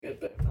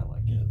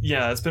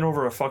yeah, it's been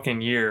over a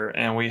fucking year,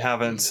 and we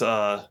haven't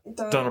done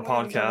a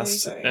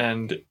podcast,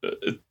 and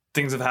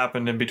things have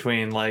happened in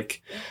between,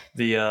 like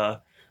the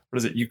what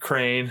is it,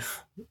 Ukraine,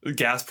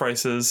 gas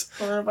prices,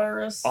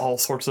 coronavirus, all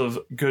sorts of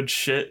good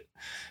shit.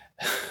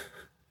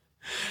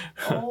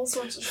 All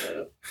sorts of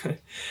shit.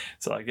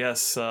 So I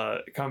guess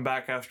coming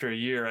back after a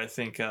year, I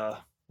think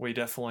we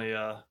definitely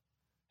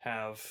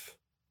have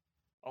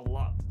a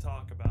lot to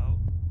talk about.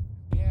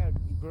 He had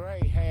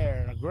gray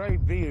hair and a gray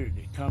beard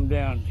that come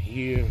down to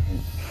here.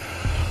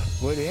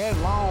 But he had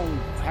long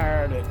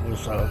hair that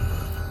was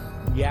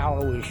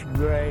yellowish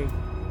gray.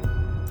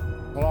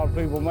 A lot of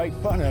people make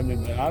fun of me,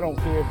 but I don't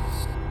care.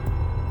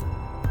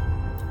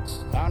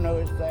 I know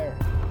it's there.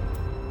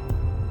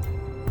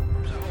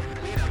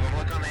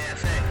 Look on the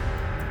ASA.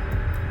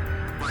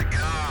 My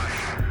gosh.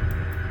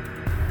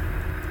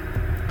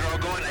 They're all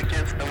going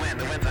against the wind.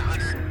 The wind's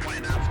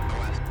 120 knots from the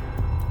west.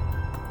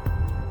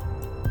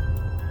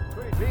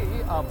 Could it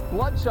be a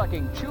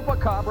blood-sucking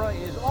chupacabra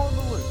is on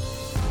the loose?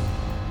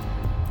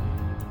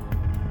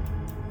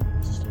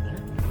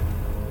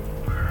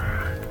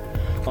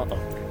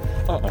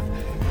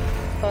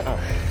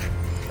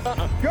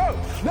 Go!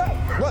 No!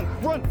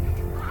 Run!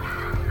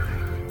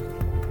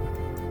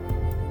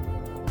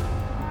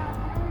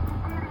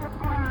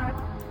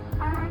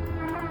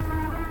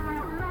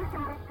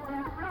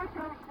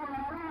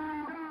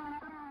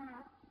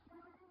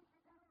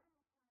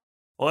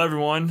 Well,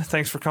 everyone,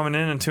 thanks for coming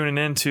in and tuning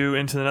in to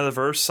Into the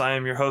Netherverse. I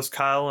am your host,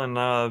 Kyle, and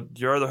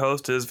your other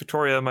host is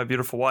Victoria, my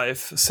beautiful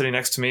wife, sitting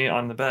next to me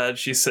on the bed.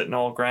 She's sitting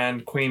all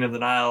grand, queen of the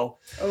Nile.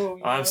 Oh,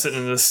 yes. I'm sitting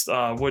in this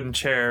wooden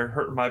chair,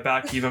 hurting my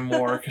back even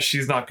more because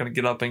she's not going to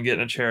get up and get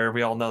in a chair.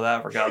 We all know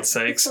that, for God's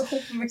sakes.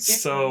 Oh, man.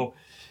 So,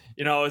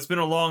 it's been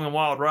a long and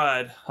wild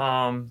ride.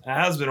 It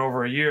has been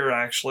over a year,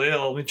 actually.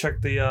 Let me check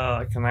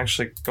I can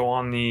actually go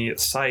on the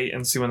site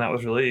and see when that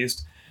was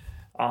released.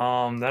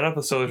 That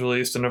episode was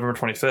released on November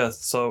 25th,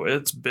 so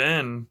it's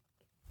been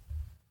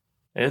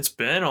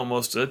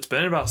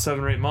about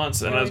 7 or 8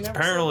 months, and it's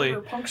apparently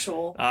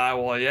punctual.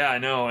 Well, yeah, I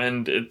know,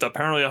 and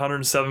apparently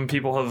 107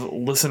 people have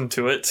listened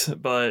to it,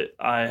 but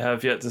I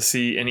have yet to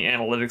see any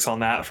analytics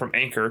on that from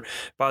Anchor.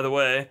 By the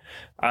way,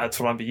 that's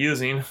what I'll be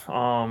using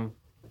for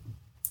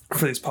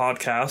these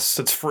podcasts.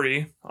 It's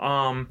free.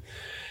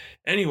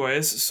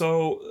 Anyways,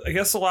 so I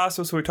guess the last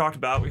episode we talked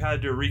about, we had to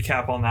do a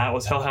recap on that,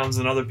 was Hellhounds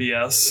and Other BS.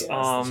 Yes,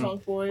 the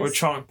Chunk Boys. Or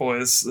Chunk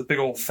Boys, the big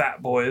old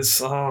fat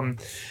boys. I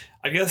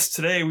guess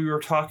today we were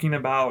talking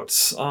about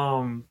just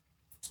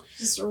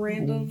a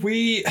random.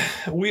 We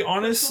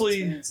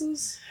honestly.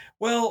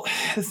 Well,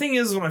 the thing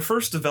is, when I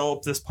first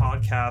developed this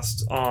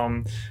podcast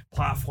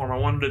platform, I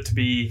wanted it to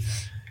be,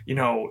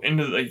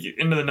 into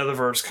the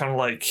Netherverse, kind of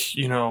like,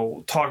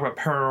 talk about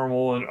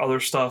paranormal and other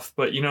stuff,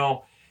 but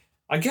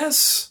I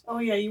guess. Oh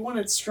yeah, you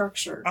wanted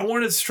structure. I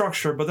wanted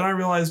structure, but then I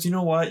realized, you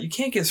know what? You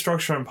can't get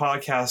structure on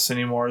podcasts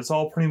anymore. It's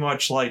all pretty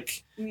much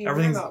like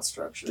everything's not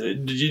structure.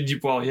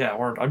 Well, yeah,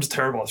 I'm just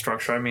terrible at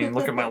structure. I mean,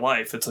 look at my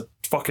life; it's a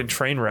fucking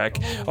train wreck.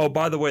 Oh,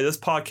 by the way, this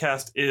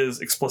podcast is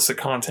explicit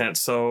content,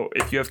 so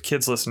if you have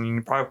kids listening, you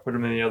can probably put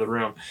them in the other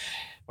room.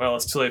 Well,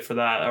 it's too late for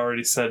that. I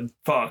already said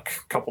fuck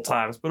a couple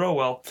times, but oh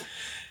well.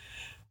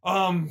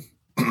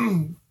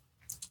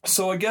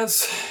 So I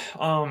guess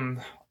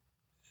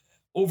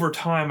over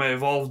time, I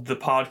evolved the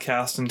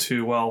podcast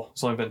into,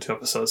 it's only been 2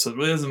 episodes, so it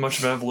really isn't much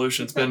of an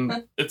evolution.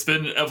 It's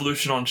been an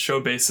evolution on show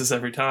basis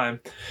every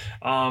time.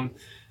 And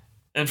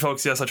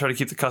folks, yes, I try to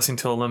keep the cussing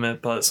to a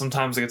limit, but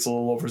sometimes it gets a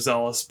little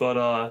overzealous.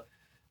 But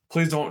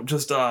please don't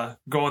just go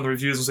on the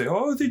reviews and say,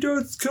 "Oh, they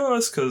do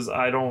cuss," because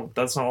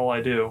that's not all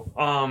I do.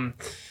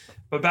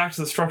 But back to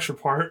the structure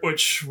part,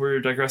 which we're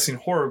digressing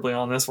horribly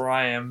on this, where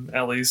I am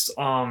at least.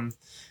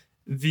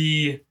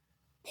 The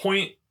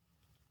point,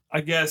 I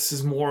guess,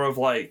 is more of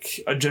like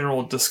a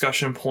general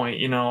discussion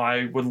point.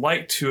 I would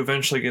like to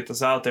eventually get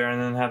this out there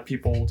and then have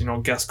people,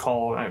 guest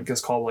call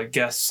like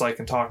guests I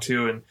can talk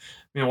to, and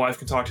my wife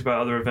can talk to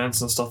about other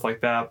events and stuff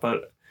like that.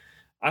 But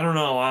I don't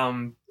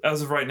know.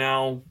 As of right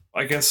now,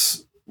 I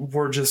guess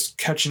we're just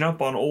catching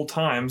up on old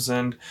times.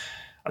 And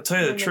I'll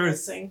tell you the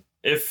truth,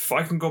 if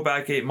I can go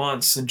back 8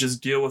 months and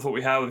just deal with what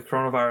we have with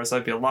coronavirus,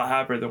 I'd be a lot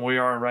happier than we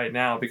are right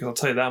now, because I'll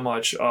tell you that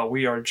much.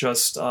 We are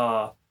just,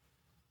 I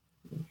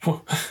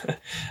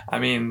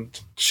mean,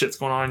 shit's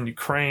going on in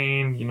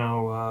Ukraine,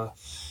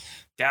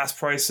 gas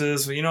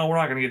prices. We're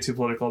not going to get too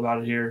political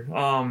about it here.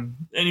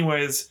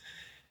 Anyways,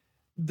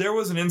 there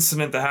was an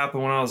incident that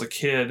happened when I was a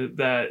kid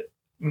a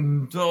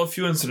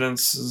few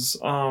incidences.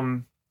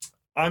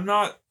 I'm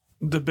not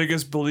the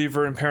biggest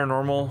believer in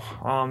paranormal.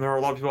 There are a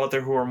lot of people out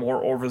there who are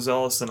more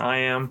overzealous than I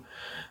am.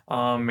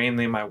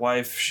 Mainly my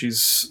wife.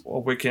 She's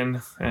a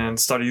Wiccan and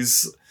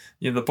studies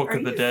the Book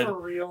of the Dead. For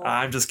real?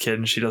 I'm just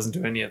kidding. She doesn't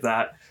do any of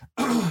that.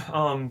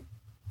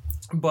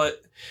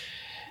 But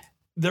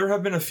there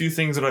have been a few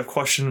things that I've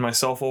questioned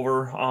myself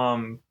over.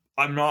 I'm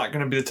not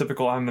going to be the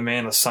typical I'm the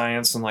man of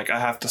science and I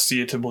have to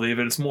see it to believe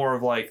it. It's more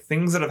of like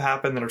things that have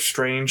happened that are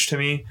strange to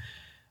me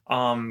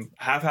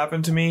have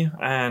happened to me,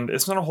 and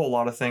it's not a whole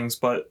lot of things,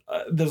 but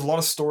there's a lot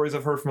of stories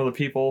I've heard from other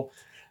people.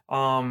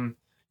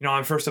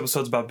 our first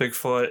episode's about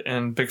Bigfoot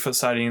and Bigfoot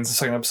sightings. The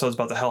second episode's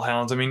about the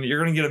Hellhounds. I mean, you're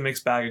going to get a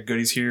mixed bag of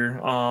goodies here.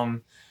 A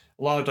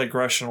lot of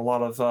digression, a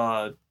lot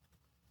of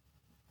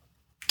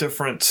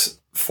different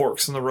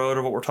forks in the road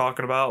of what we're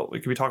talking about.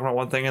 We could be talking about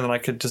one thing and then I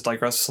could just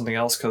digress to something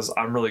else because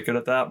I'm really good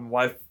at that. My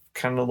wife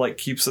kind of like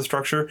keeps the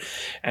structure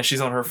and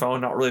she's on her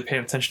phone not really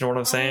paying attention to what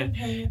I'm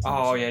saying.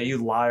 Oh yeah, you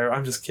liar.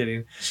 I'm just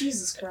kidding.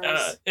 Jesus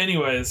Christ.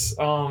 Anyways,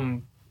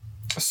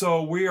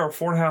 so we are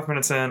 4.5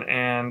 minutes in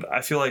and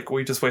I feel like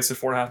we just wasted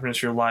 4.5 minutes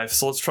of your life,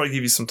 so let's try to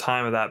give you some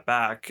time of that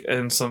back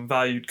and some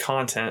valued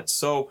content.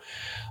 So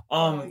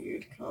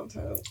Valued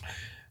content.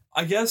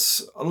 I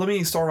guess let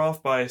me start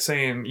off by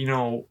saying,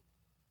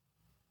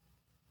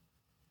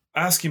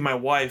 asking my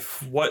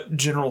wife what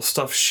general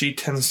stuff she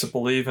tends to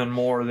believe in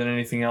more than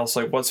anything else.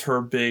 Like, what's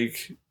her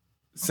big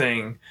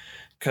thing?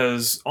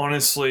 Because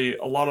honestly,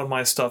 a lot of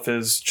my stuff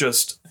is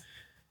just,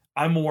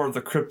 I'm more of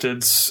the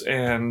cryptids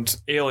and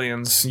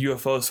aliens,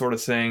 UFO sort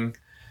of thing.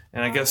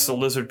 And I guess the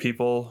lizard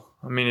people,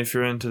 I mean, if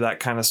you're into that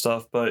kind of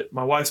stuff. But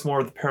my wife's more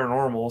of the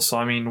paranormal. So,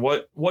 I mean,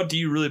 what do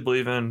you really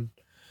believe in?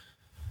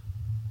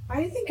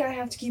 I think I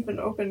have to keep an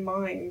open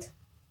mind.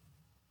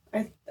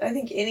 I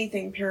think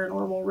anything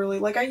paranormal, really.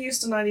 Like, I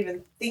used to not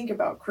even think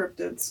about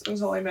cryptids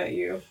until I met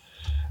you.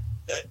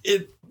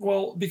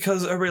 Well,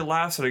 because everybody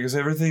laughs at it, because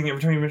every time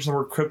you mention the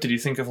word cryptid, you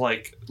think of,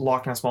 like,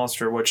 Loch Ness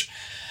Monster, which,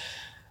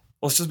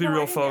 let's just be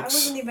real, folks. I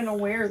wasn't even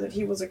aware that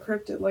he was a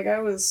cryptid. Like,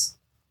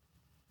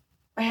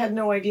 I had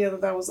no idea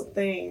that was a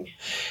thing.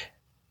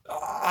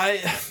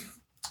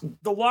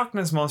 The Loch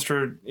Ness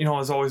Monster,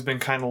 has always been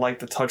kind of like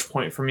the touch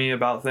point for me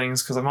about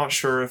things, because I'm not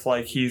sure if,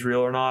 like, he's real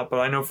or not, but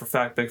I know for a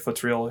fact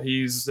Bigfoot's real.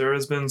 There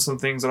has been some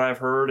things that I've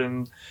heard,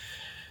 and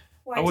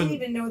Well, I didn't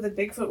even know that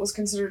Bigfoot was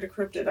considered a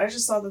cryptid. I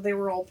just thought that they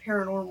were all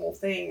paranormal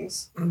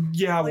things.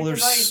 Yeah, like, well,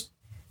 there's...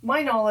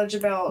 My knowledge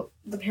about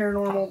the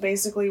paranormal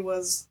basically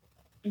was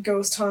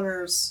ghost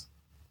hunters,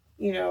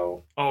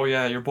 Oh,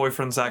 yeah, your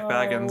boyfriend, Zach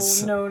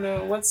Baggins.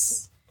 No.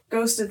 What's...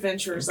 Ghost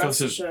Adventures, that's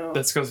the show.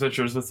 That's Ghost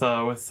Adventures with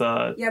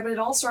Yeah, but it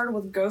all started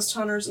with Ghost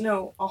Hunters.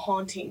 No, A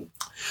Haunting.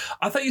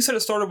 I thought you said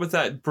it started with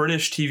that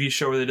British TV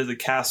show where they did the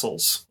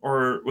castles.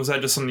 Or was that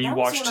just something you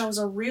watched? That was when I was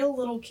a real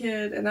little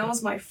kid, and that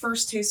was my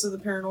first taste of the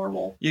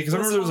paranormal. Yeah, because I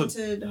remember there was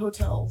haunted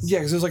hotels. Yeah,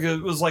 because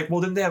it was like,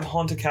 well, didn't they have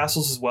haunted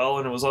castles as well?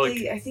 And it was like...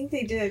 I think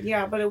they did,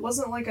 yeah, but it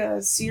wasn't like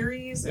a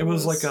series. It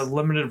was like a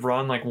limited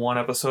run, like one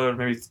episode,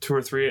 maybe 2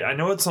 or 3. I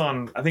know it's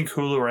on, I think,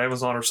 Hulu or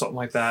Amazon or something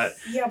like that.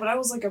 Yeah, but I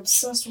was like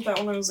obsessed with that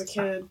when I was a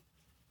kid.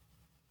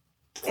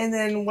 And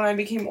then when I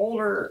became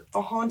older,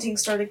 A Haunting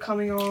started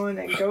coming on,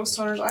 and Ghost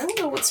Hunters. I don't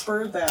know what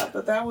spurred that,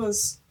 but that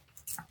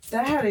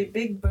had a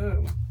big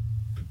boom.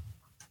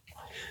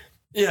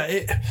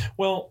 Yeah,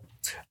 well,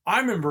 I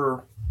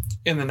remember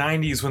in the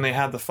 90s when they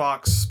had the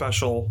Fox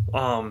special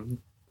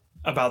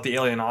about the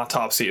alien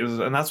autopsy,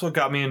 and that's what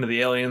got me into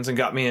the aliens and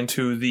got me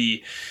into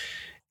the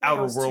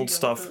outer world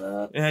stuff.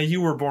 Yeah, you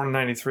were born in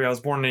 93. I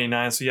was born in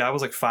 89, so yeah, I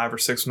was like 5 or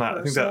 6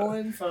 when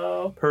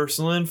that.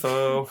 Personal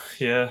info.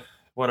 Yeah.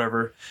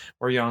 Whatever.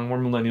 We're young. We're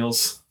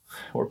millennials.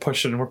 We're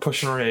pushing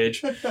our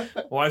age. My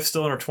wife's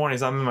still in her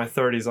 20s. I'm in my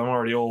 30s. I'm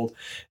already old.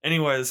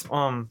 Anyways,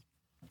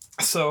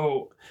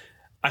 so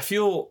I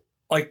feel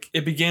like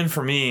it began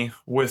for me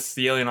with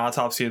the alien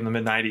autopsy in the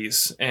mid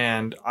 90s,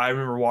 and I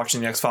remember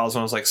watching the X-Files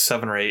when I was like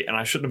 7 or 8, and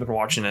I shouldn't have been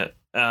watching it.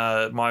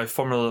 My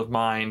formulative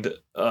mind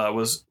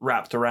was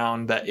wrapped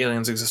around that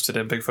aliens existed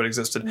and Bigfoot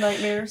existed.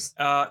 Nightmares.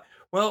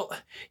 Well,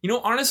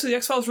 honestly, the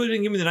X-Files really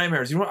didn't give me the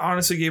nightmares. You know what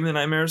honestly gave me the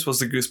nightmares was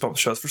the Goosebumps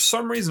shows. For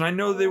some reason, I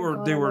know they were.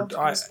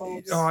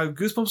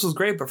 Goosebumps was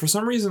great, but for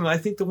some reason, I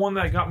think the one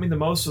that got me the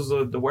most was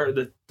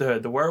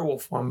the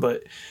werewolf one.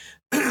 But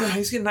I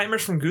used to get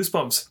nightmares from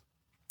Goosebumps.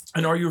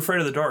 And Are You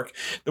Afraid of the Dark?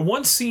 The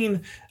one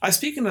scene,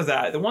 speaking of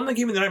that, the one that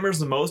gave me the nightmares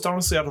the most,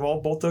 honestly, out of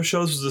both those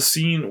shows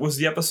was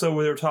the episode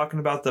where they were talking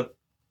about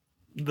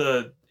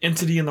the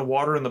entity in the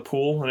water in the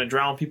pool, and it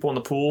drowned people in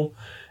the pool,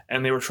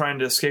 and they were trying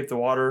to escape the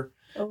water.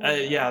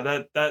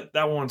 Yeah,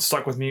 that one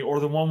stuck with me. Or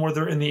the one where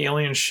they're in the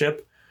alien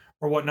ship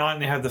or whatnot,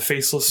 and they have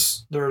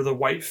they're the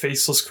white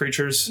faceless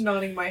creatures.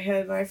 Nodding my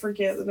head, and I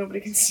forget that nobody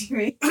can see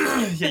me.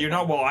 Yeah, you're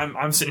not. Well,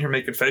 I'm sitting here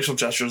making facial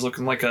gestures,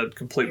 looking like a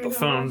complete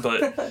buffoon.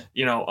 But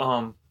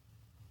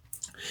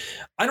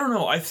I don't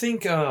know. I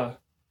think a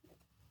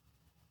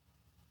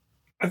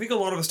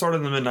lot of it started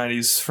in the mid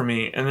 90s for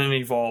me, and then it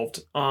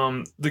evolved.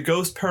 The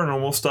ghost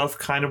paranormal stuff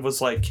kind of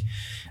was like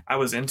I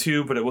was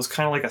into, but it was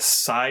kind of like a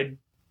side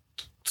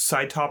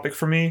topic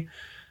for me,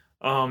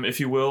 if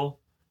you will.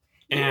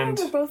 And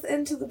we're both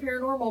into the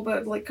paranormal,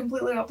 but like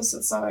completely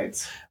opposite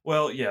sides.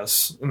 Well,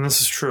 yes, and this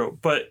is true.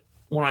 But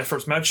when I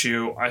first met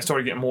you, I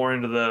started getting more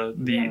into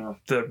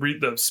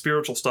the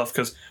spiritual stuff,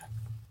 because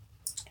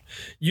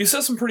you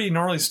said some pretty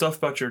gnarly stuff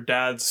about your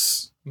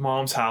dad's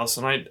mom's house,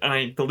 and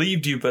I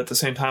believed you, but at the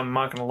same time, I'm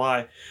not gonna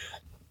lie.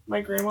 My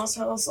grandma's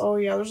house? Oh,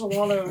 yeah, there's a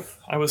lot of...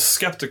 I was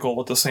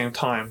skeptical at the same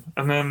time.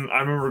 And then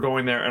I remember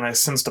going there and I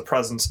sensed a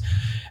presence.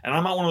 And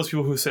I'm not one of those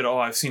people who said, oh,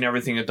 I've seen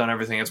everything, I've done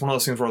everything. It's one of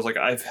those things where I was like,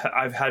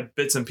 I've had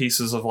bits and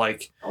pieces of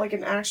like... Like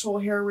an actual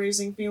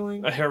hair-raising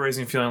feeling? A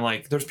hair-raising feeling.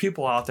 Like, there's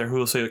people out there who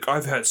will say, like,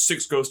 I've had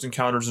 6 ghost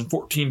encounters and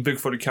 14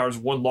 Bigfoot encounters,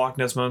 1 Loch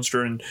Ness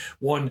Monster, and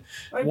one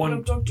I've been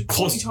abducted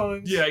 20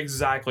 times. Yeah,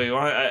 exactly.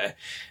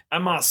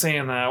 I'm not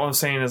saying that. What I'm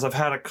saying is I've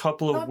had a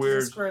couple of weird...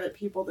 Not to discredit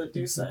people that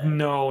do say.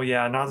 No,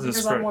 yeah, not to because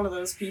discredit. I'm one of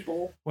those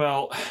people.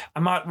 Well,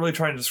 I'm not really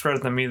trying to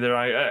discredit them either.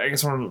 I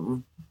guess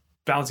I'm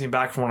bouncing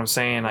back from what I'm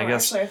saying. I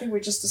guess actually, I think we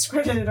just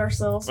discredited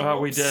ourselves.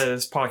 We did.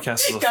 This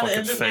podcast is a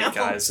fucking fake,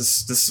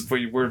 guys.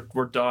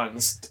 We're done.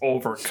 It's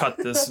over. Cut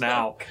this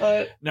now.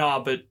 Cut.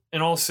 No, but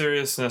in all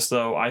seriousness,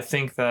 though, I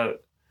think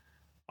that,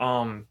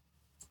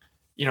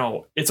 you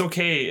know, it's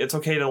okay. It's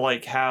okay to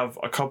like have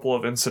a couple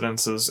of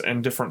incidences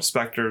and different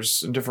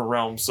specters in different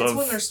realms. It's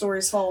when their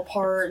stories fall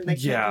apart and they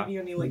can't give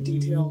you any like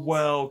details.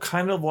 Well,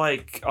 kind of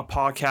like a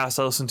podcast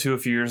I listened to a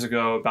few years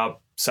ago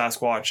about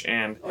Sasquatch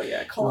and... Oh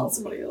yeah, call out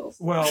somebody else.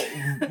 Well,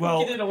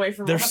 get it away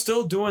from they're us.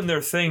 still doing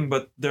their thing,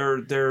 but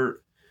their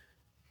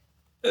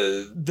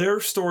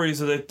stories,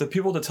 the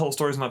people that tell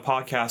stories on that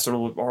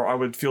podcast are I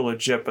would feel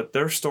legit, but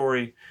their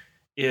story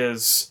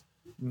is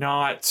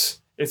not...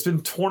 It's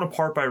been torn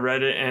apart by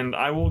Reddit, and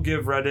I will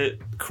give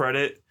Reddit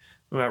credit.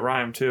 That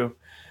rhyme too.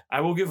 I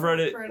will give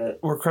Reddit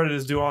where credit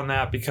is due on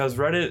that, because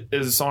Reddit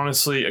is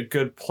honestly a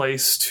good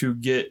place to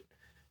get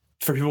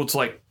for people to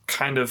like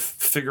kind of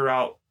figure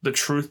out the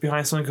truth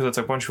behind something, because it's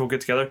like a bunch of people get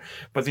together.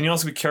 But then you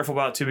also be careful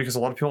about it too, because a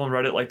lot of people on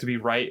Reddit like to be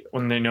right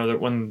when they know that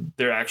when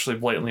they're actually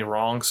blatantly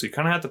wrong. So you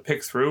kind of have to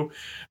pick through.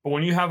 But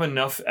when you have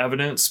enough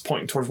evidence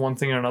pointing towards one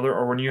thing or another,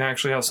 or when you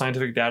actually have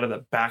scientific data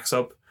that backs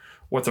up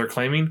what they're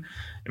claiming,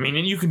 I mean,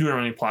 and you can do it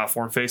on any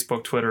platform,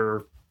 Facebook,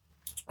 Twitter,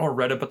 or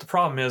Reddit. But the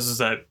problem is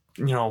that,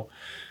 you know,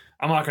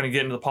 I'm not going to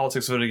get into the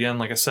politics of it again,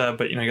 like I said,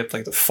 but, you know, you get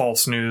like the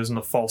false news and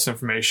the false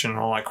information and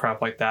all that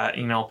crap like that.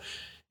 You know,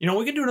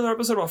 we can do another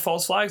episode about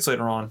false flags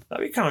later on.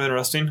 That'd be kind of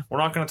interesting. We're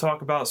not going to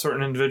talk about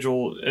certain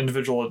individual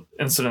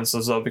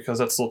incidences though, because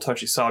that's a little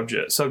touchy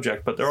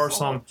subject. But there are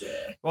some.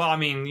 Well, I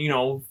mean, you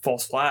know,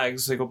 false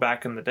flags. They go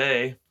back in the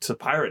day to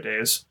pirate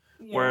days,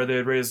 where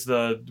they'd raise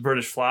the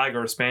British flag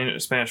or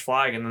Spanish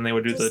flag, and then they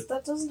would do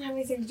That doesn't have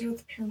anything to do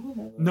with the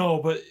paranormal.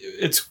 No, but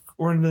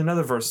we're in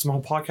another verse. My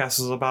whole podcast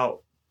is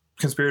about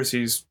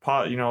conspiracies,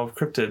 you know,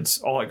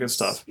 cryptids, all that good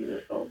stuff.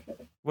 Okay.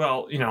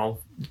 Well, you know,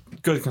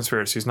 good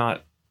conspiracies,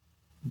 not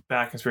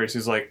bad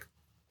conspiracies like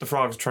the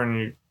frogs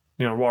turning,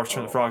 you know, water's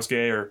turning the frogs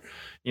gay, or,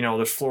 you know,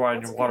 there's fluoride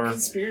in your water.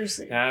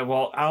 Conspiracy. Yeah,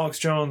 well, Alex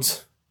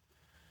Jones,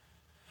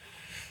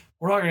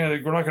 we're not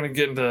gonna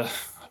get into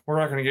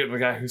the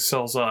guy who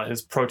sells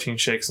his protein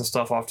shakes and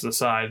stuff off to the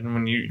side, and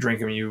when you drink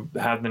them, you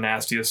have the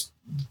nastiest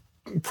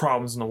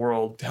problems in the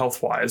world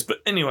health wise. But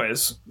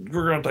anyways,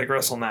 we're gonna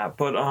digress on that.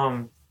 But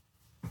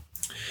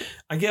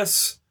I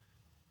guess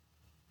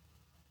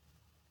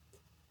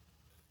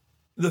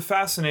the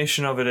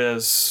fascination of it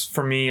is,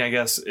 for me, I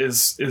guess,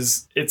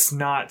 is it's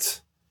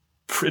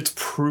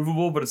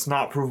provable, but it's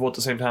not provable at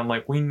the same time.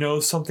 Like, we know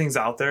something's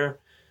out there,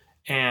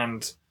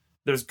 and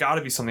there's got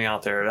to be something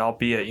out there,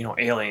 albeit, you know,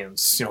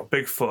 aliens, you know,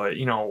 Bigfoot,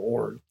 you know,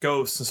 or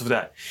ghosts and stuff like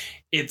that.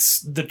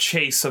 It's the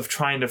chase of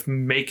trying to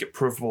make it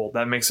provable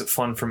that makes it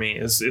fun for me,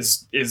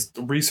 is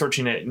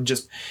researching it, and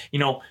just, you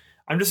know,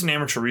 I'm just an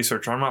amateur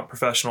researcher. I'm not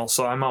professional,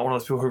 so I'm not one of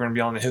those people who are going to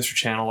be on the History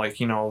Channel, like,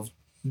 you know,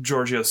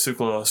 Giorgio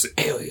Tsoukalos,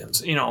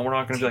 aliens. You know, we're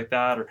not going to be like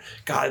that. Or,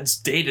 God, it's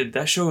dated.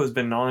 That show has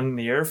been on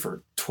the air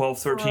for 12,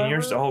 13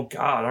 years. Oh,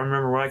 God. I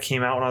remember when I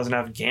came out when I was in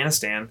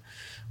Afghanistan,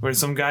 where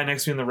some guy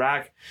next to me in the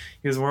rack,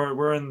 he was,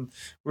 we're in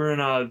a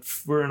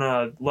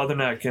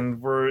Leatherneck,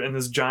 and we're in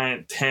this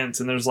giant tent,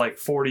 and there's like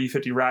 40,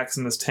 50 racks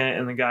in this tent,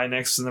 and the guy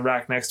next in the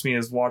rack next to me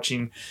is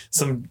watching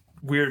some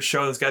weird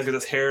show. This guy's got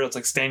this hair that's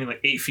like standing like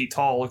 8 feet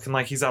tall, looking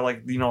like he's got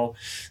like, you know,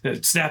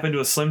 snap into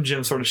a Slim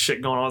Jim sort of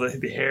shit going on with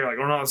the hair. Like,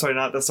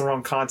 that's the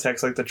wrong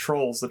context. Like the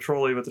troll hair.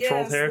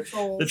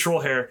 The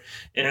troll hair.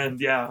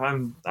 And yeah,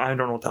 I don't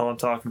know what the hell I'm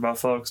talking about,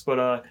 folks.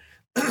 But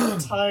I'm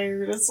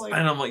tired. It's like,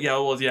 and I'm like, yeah,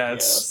 well, yeah,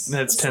 it's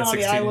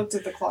 10:16. I looked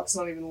at the clock. It's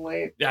not even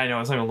late. Yeah, I know,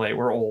 it's not even late.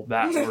 We're old.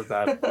 We're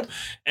that.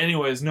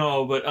 Anyways,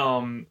 no, but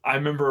I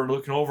remember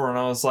looking over and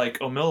I was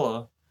like,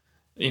 O'Milla,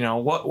 you know,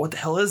 what the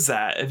hell is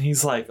that? And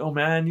he's like, oh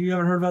man, you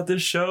haven't heard about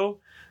this show?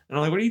 And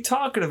I'm like, what are you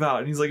talking about?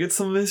 And he's like, it's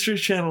some History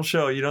Channel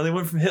show. You know, they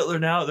went from Hitler,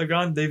 now they're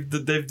gone.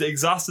 They've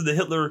exhausted the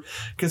Hitler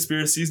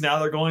conspiracies. Now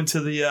they're going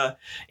to the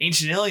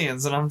ancient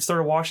aliens. And I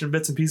started watching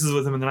bits and pieces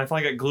with him, and then I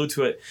finally got glued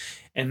to it.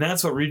 And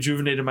that's what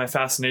rejuvenated my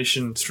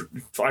fascination,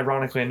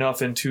 ironically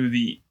enough, into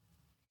the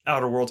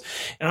outer world.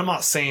 And I'm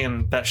not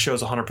saying that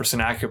show's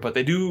 100% accurate, but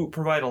they do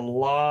provide a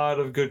lot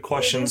of good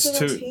questions.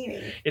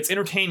 It's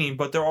entertaining,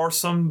 but there are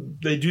some,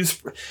 they do,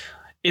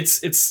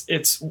 it's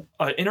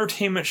an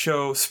entertainment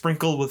show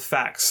sprinkled with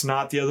facts,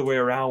 not the other way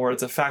around, where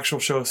it's a factual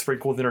show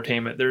sprinkled with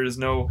entertainment. There's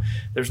no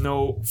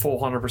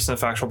full 100%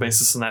 factual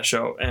basis in that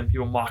show, and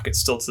people mock it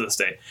still to this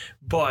day.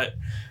 But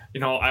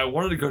I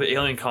wanted to go to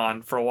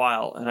AlienCon for a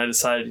while, and I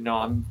decided,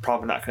 I'm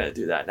probably not going to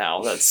do that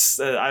now. That's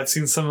I've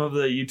seen some of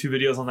the YouTube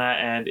videos on that,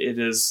 and it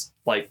is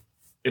like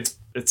it's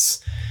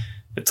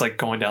like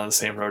going down the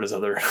same road as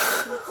other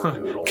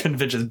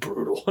conventions.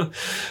 Brutal.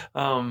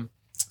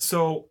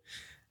 So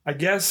I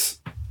guess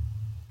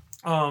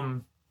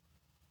me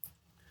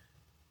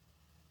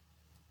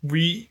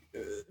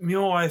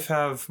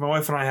and my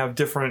wife and I have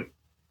different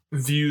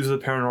views of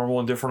the paranormal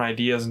and different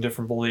ideas and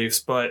different beliefs,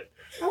 but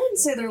I wouldn't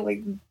say they're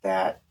like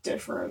that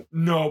different.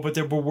 no, but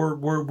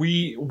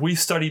we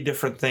study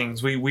different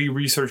things. We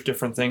research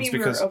different things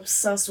because we're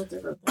obsessed with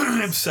different things.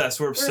 We're There's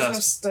no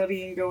obsessed.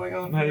 studying going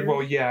on here.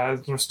 Well, yeah,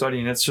 we're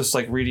studying. It's just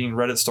like reading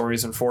Reddit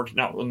stories and 4.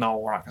 No,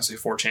 we're not gonna say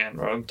 4chan.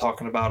 I'm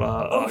talking about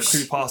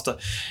creepypasta.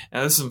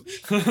 And this is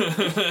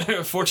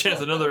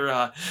 4chan's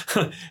another.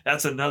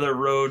 That's another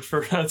road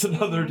for. That's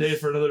another day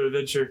for another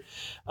adventure.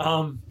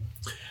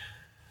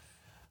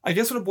 I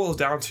guess what it boils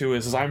down to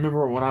is I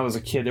remember when I was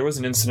a kid, there was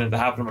an incident that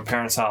happened at my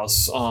parents'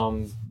 house.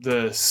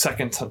 The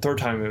third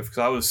time we moved, because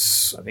I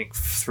was, I think,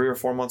 3 or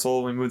 4 months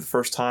old when we moved the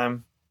first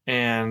time,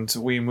 and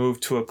we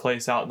moved to a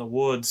place out in the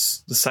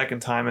woods the second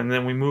time, and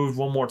then we moved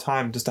one more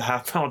time just a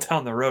half mile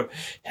down the road.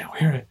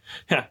 Yeah,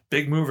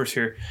 big movers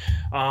here.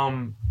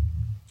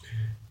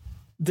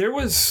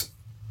 Here's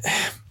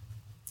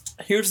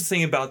the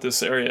thing about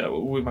this area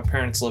where my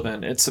parents live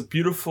in. It's a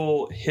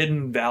beautiful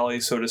hidden valley,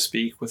 so to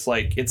speak, with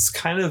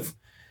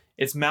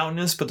it's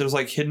mountainous, but there's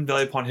like hidden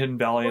valley upon hidden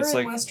valley. We're it's in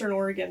like Western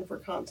Oregon for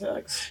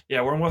context.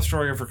 Yeah, we're in Western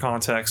Oregon for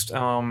context.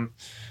 My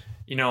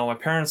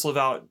parents live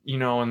out, in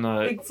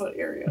the Bigfoot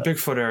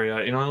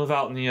area. They live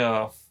out in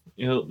the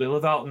they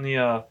live out in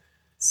the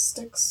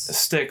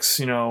Sticks,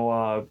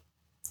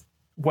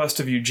 west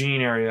of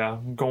Eugene area,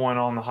 going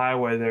on the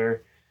highway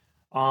there.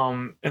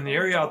 And the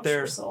area out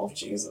there. Yourself,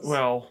 Jesus.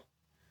 Well,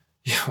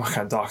 yeah, I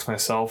gotta dox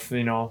myself,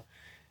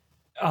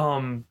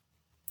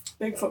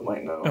 Bigfoot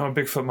might know. Oh,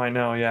 Bigfoot might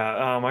know, yeah.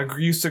 I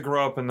used to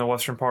grow up in the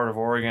western part of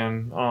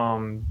Oregon,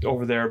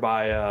 over there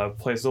by a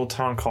little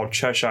town called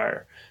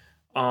Cheshire.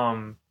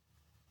 And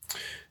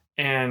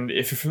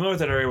if you're familiar with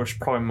that area, which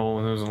probably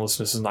most of the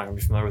listeners is not going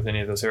to be familiar with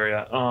any of this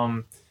area,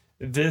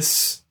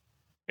 this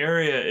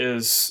area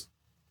is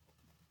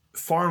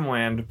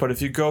farmland, but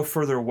if you go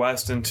further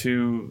west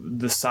into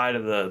the side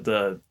of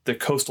the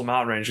coastal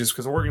mountain ranges,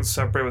 because Oregon's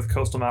separated with the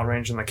coastal mountain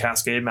range and the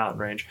Cascade Mountain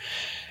Range.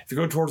 If you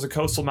go towards the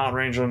coastal mountain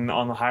range on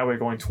the highway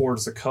going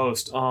towards the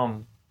coast, it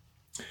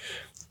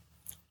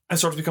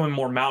starts becoming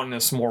more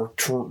mountainous, more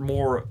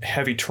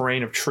heavy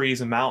terrain of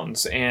trees and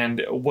mountains.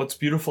 And what's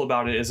beautiful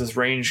about it is this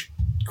range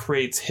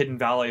creates hidden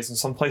valleys, and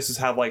some places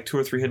have like 2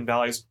 or 3 hidden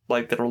valleys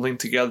like that are linked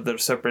together that are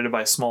separated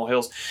by small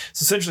hills.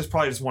 So essentially, it's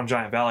probably just one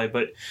giant valley,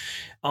 but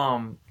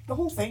the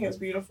whole thing is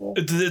beautiful.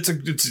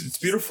 It's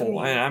beautiful.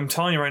 I'm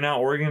telling you right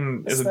now,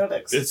 Oregon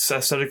it's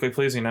aesthetically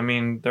pleasing. I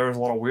mean, there's a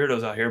lot of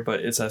weirdos out here, but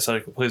it's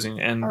aesthetically pleasing.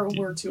 And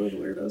we're 2 of the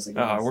weirdos, I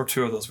guess. We're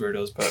 2 of those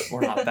weirdos, but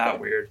we're not that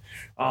weird.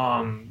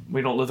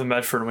 We don't live in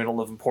Medford, and we don't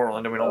live in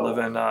Portland, and we don't live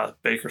in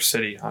Baker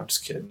City. I'm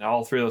just kidding.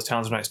 All 3 of those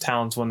towns are nice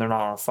towns when they're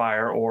not on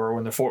fire, or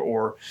when they're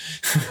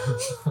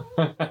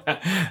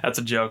that's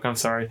a joke. I'm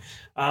sorry.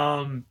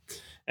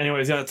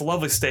 Anyways, yeah, it's a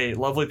lovely state,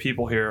 lovely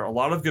people here. A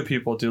lot of good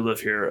people do live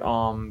here.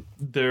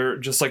 They're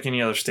just like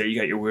any other state. You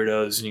got your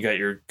weirdos and you got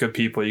your good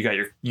people. You got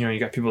you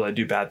got people that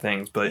do bad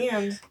things, but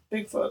and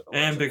Bigfoot.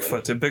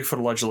 Bigfoot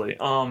allegedly.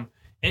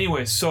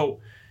 Anyways, so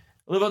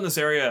I live out in this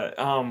area.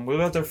 We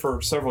lived out there for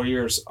several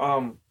years.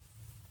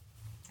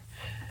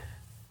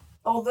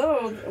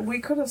 Although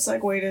we could have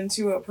segued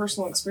into a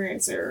personal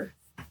experience there.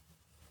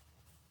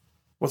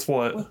 With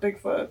what? With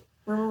Bigfoot.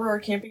 Remember our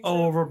camping trip?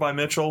 Oh, over by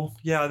Mitchell?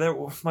 Yeah,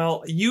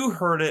 you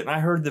heard it, and I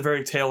heard the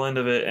very tail end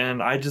of it,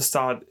 and I just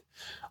thought,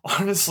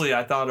 honestly,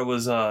 I thought it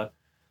was, I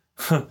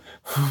thought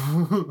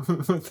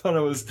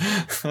it was,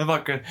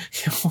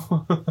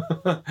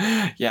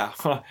 yeah,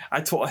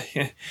 I told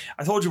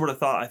you what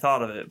I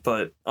thought of it,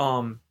 but,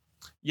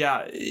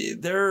 yeah,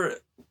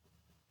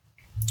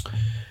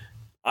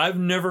 I've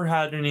never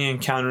had any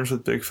encounters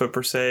with Bigfoot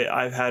per se.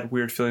 I've had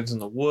weird feelings in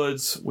the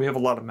woods. We have a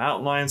lot of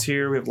mountain lions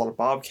here. We have a lot of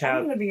bobcat.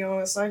 I'm going to be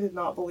honest, I did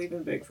not believe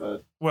in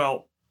Bigfoot.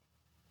 Well,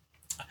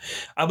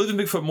 I believe in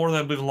Bigfoot more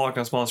than I believe in Loch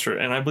Ness Monster,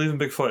 and I believe in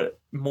Bigfoot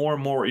more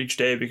and more each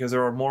day because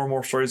there are more and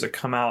more stories that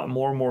come out,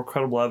 more and more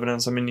credible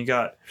evidence. I mean, you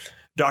got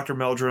Dr.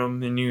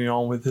 Meldrum, and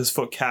with his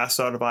foot cast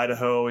out of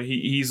Idaho,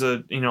 he's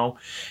then you got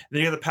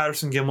the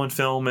Patterson Gimlin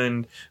film,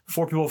 and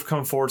 4 people have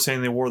come forward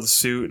saying they wore the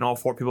suit, and all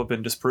 4 people have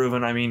been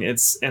disproven. I mean,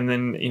 and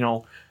then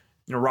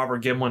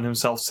Robert Gimlin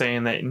himself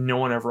saying that no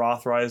one ever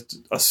authorized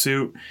a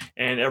suit,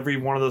 and every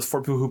one of those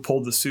 4 people who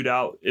pulled the suit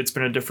out, it's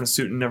been a different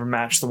suit and never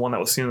matched the one that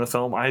was seen in the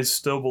film. I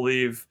still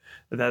believe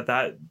that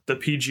the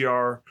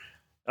PGR,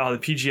 the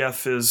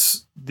PGF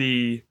is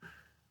the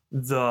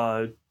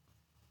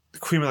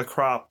cream of the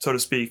crop, so to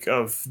speak,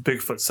 of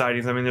Bigfoot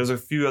sightings. I mean, there's a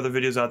few other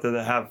videos out there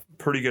that have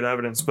pretty good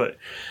evidence, but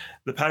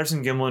the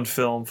Patterson Gimlin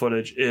film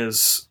footage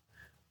is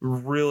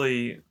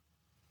really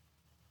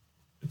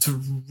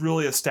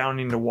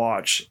astounding to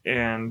watch,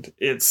 and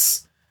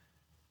it's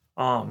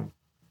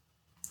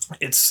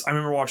I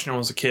remember watching it when I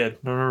was a kid.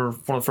 I remember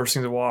one of the first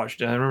things I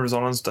watched. I remember it was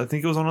on, I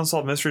think it was on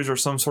Unsolved Mysteries or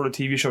some sort of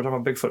TV show talking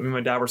about Bigfoot. Me and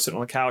my dad were sitting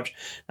on the couch,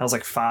 and I was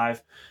like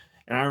 5.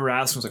 And I remember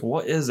asking, I was like,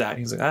 what is that? And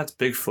he's like, that's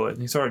Bigfoot.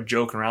 And he started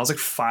joking around. I was like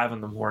 5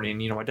 in the morning.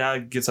 You know, my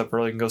dad gets up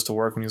early and goes to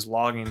work when he's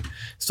logging.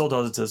 Still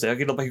does it to this day. I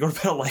get up, I go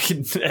to bed like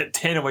at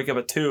 10 and wake up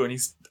at 2, and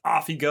he's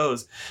off he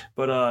goes.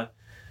 But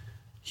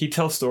he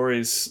tells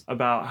stories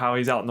about how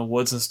he's out in the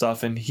woods and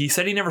stuff. And he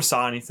said he never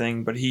saw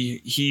anything, but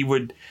he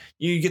would,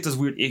 you get those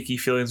weird icky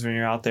feelings when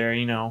you're out there,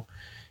 you know.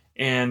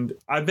 And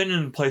I've been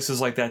in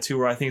places like that too,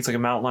 where I think it's like a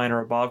mountain lion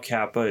or a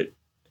bobcat, but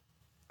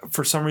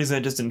for some reason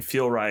it just didn't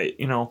feel right,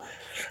 you know.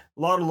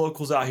 A lot of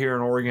locals out here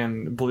in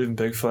Oregon believe in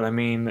Bigfoot. I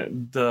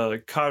mean,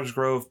 the Cottage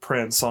Grove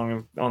prints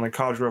on the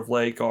Cottage Grove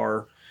Lake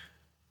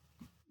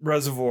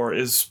reservoir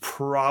is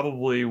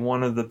probably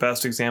one of the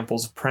best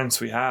examples of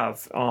prints we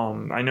have.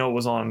 I know it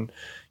was on,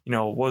 you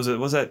know, was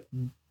that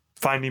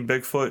Finding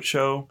Bigfoot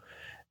show?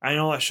 I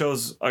know that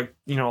show's a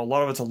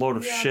lot of it's a load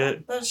of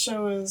shit. That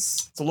show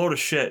is. It's a load of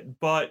shit,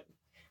 but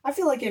I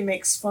feel like it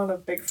makes fun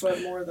of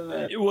Bigfoot more than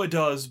it. Well, it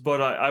does,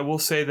 but I will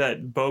say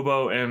that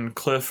Bobo and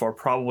Cliff are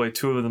probably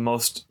two of the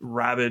most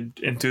rabid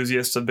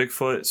enthusiasts of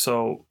Bigfoot.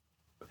 So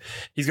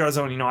he's got his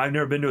own, you know, I've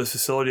never been to his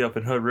facility up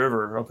in Hood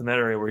River, up in that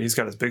area where he's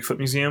got his Bigfoot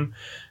museum.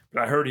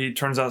 But I heard he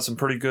turns out some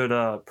pretty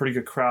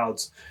good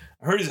crowds.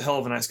 I heard he's a hell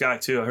of a nice guy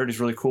too. I heard he's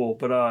really cool.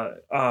 But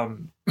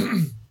I'm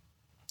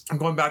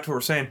going back to what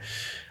we're saying.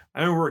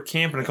 I remember we were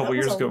camping a couple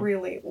years ago. That was a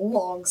really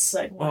long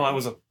segue. Well, that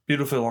was a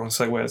beautifully long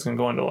segue. It's going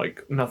to go into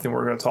like nothing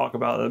we're going to talk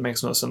about that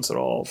makes no sense at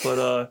all.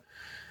 But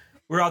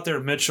we were out there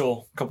in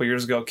Mitchell a couple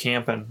years ago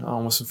camping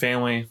with some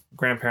family,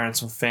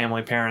 grandparents, some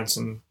family, parents,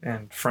 and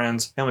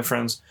friends, family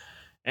friends.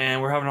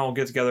 And we're having a whole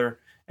get together.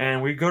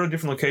 And we go to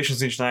different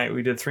locations each night.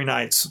 We did 3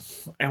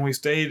 nights. And we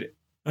stayed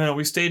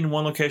in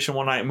one location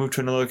one night and moved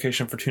to another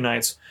location for 2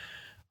 nights.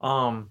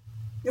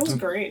 It was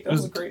great. That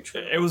was a great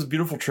trip. It was a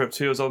beautiful trip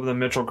too. It was over the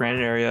Mitchell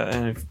Granite area,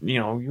 and if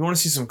you want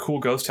to see some cool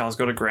ghost towns,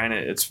 go to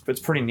Granite. It's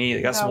pretty neat.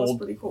 They got some old,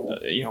 pretty cool.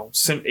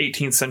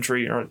 18th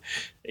century or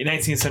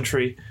 19th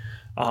century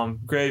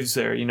graves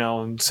there. You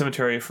know, and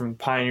cemetery from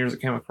pioneers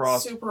that came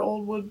across. Super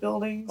old wood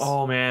buildings.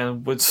 Oh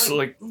man, it's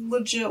like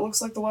legit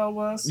looks like the Wild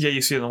West. Yeah,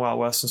 you see it in the Wild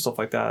West and stuff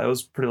like that. It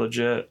was pretty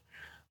legit.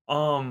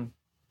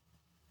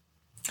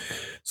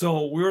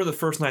 So we were the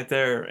first night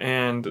there,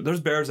 and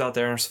there's bears out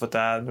there and stuff like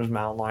that. There's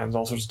mountain lions,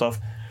 all sorts of stuff.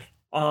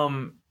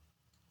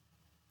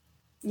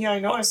 Yeah, I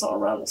know. I saw a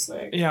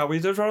rattlesnake. Yeah,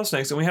 there's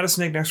rattlesnakes, and we had a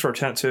snake next to our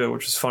tent too,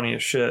 which was funny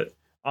as shit.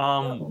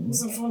 It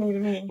wasn't funny to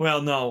me.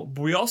 Well, no.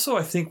 But we also,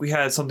 I think we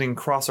had something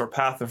cross our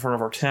path in front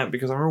of our tent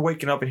because I remember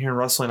waking up and hearing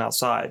rustling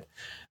outside.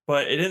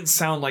 But it didn't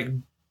sound like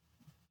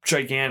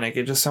gigantic.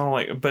 It just sounded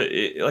like, but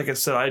like I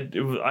said,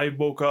 I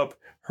woke up,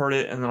 heard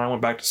it, and then I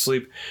went back to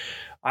sleep.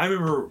 I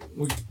remember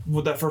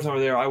with that first time we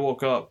were there, I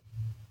woke up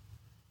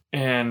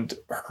and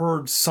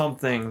heard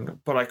something,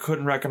 but I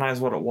couldn't recognize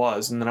what it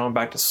was. And then I went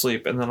back to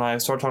sleep. And then I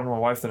started talking to my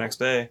wife the next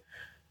day.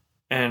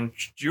 And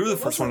you were the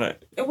first one to...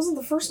 It wasn't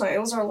the first night. It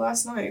was our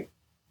last night.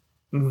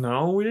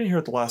 No, we didn't hear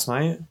it the last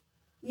night.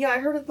 Yeah, I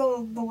heard it the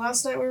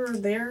last night we were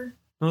there.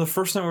 No, the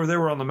first night we were there,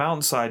 we were on the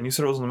mountainside. And you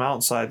said it was on the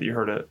mountainside that you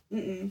heard it.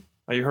 Mm-mm.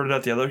 Oh, you heard it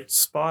at the other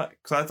spot?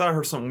 Because I thought I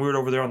heard something weird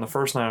over there on the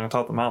first night on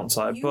top of the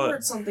mountainside. You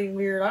heard something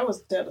weird. I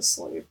was dead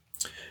asleep.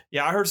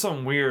 Yeah, I heard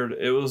something weird.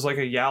 It was like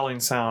a yowling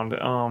sound.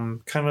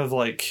 Kind of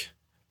like...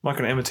 I'm not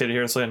going to imitate it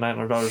here. It's late at night and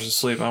our daughter's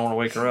asleep. I don't want to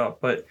wake her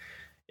up. But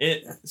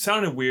it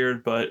sounded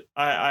weird, but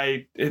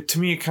to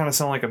me, it kind of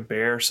sounded like a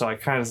bear, so I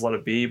kind of just let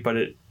it be. But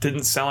it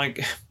didn't sound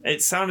like...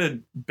 It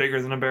sounded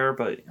bigger than a bear,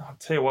 but I'll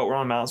tell you what, we're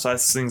on the mountainside,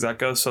 things that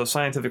go. So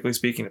scientifically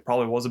speaking, it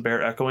probably was a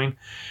bear echoing.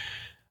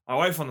 My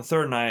wife on the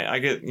third night, I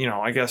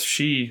guess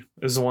she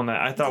is the one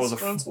that I thought was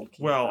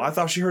I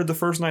thought she heard the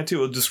first night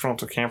too. A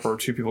disgruntled camper or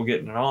 2 people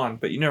getting it on,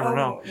 but you never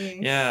know.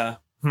 Yeah.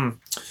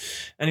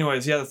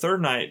 Anyways, yeah, the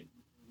third night,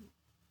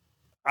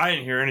 I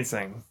didn't hear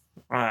anything.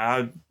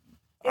 I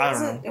don't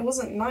know. It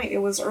wasn't night.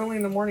 It was early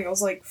in the morning. It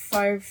was like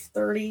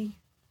 5:30.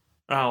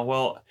 Oh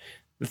well,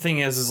 the thing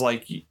is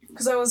like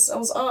because I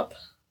was up.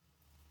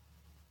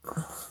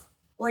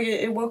 Like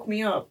it woke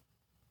me up.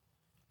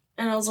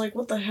 And I was like,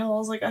 what the hell? I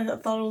was like, I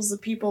thought it was the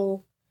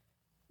people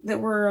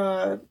that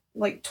were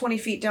like 20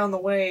 feet down the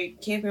way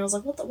camping. I was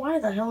like, why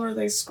the hell are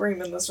they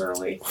screaming this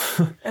early?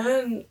 And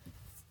then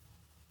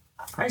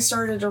I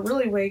started to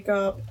really wake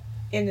up,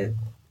 and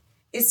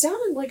it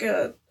sounded like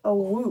a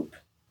whoop.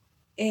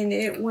 And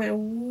it went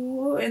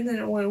whoop, and then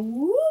it went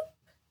whoop.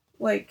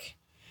 Like,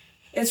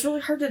 it's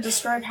really hard to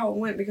describe how it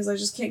went because I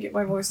just can't get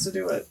my voice to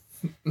do it.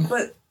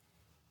 But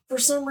for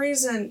some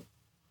reason,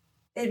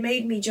 it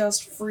made me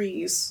just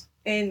freeze.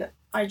 And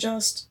it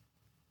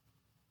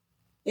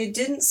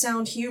didn't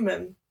sound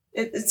human.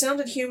 It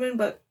sounded human,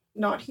 but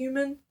not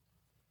human.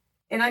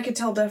 And I could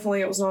tell definitely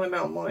it was not a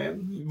mountain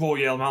lion. Well,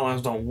 yeah, mountain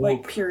lions don't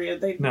whoop. Like,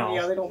 period. They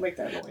don't make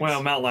that noise.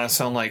 Well, mountain lions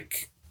sound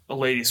like a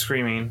lady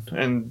screaming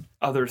and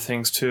other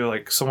things too,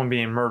 like someone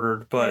being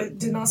murdered, but... It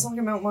did not sound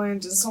like a mountain lion,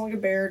 didn't sound like a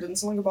bear, didn't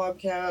sound like a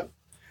bobcat.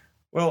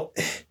 Well...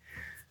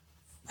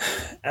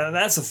 And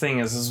that's the thing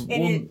is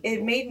And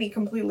it made me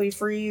completely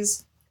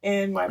freeze,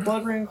 and my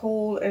blood ran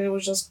cold, and it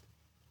was just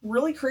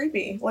really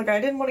creepy. Like,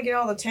 I didn't want to get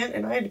out of the tent,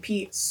 and I had to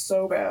pee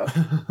so bad.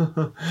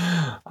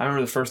 I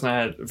remember the first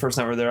night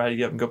we were there, I had to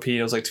get up and go pee.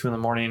 It was like 2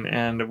 a.m,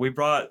 and we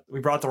brought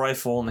the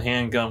rifle and the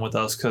handgun with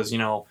us because, you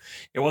know,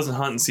 it wasn't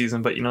hunting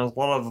season, but, you know, there's a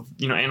lot of,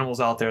 you know, animals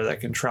out there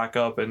that can track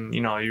up, and,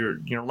 you know, you're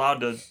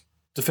allowed to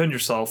defend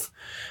yourself.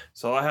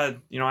 So I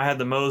had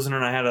the Mosin,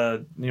 and I had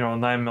a, you know,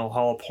 9mm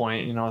hollow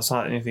point. You know, it's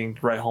not anything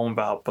to write home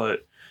about,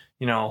 but,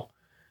 you know,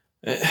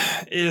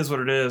 it is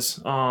what it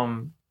is.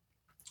 And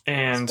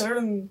It's better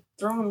than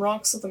throwing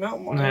rocks at the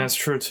mountain lion. that's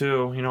true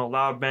too. You know,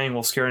 loud bang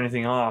will scare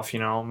anything off. You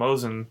know,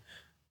 Mosin,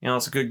 you know,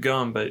 it's a good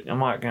gun, but I'm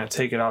not gonna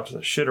take it out to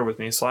the shitter with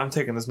me. So I'm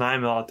taking this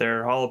 9mm out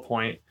there, hollow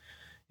point.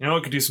 You know,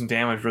 it could do some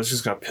damage, but it's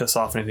just gonna piss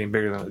off anything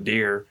bigger than a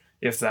deer,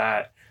 if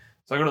that.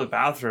 So I go to the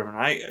bathroom, and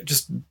I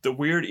just, the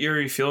weird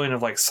eerie feeling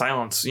of like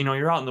silence. You know,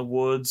 you're out in the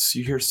woods,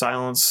 you hear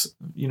silence.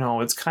 You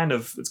know, it's kind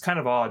of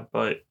odd,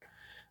 but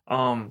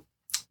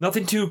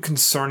nothing too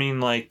concerning.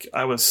 Like,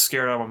 I was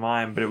scared out of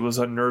my mind, but it was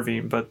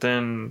unnerving. But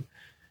then,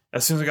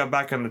 as soon as I got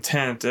back in the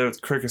tent,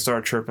 crickets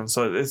started chirping.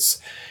 So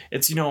it's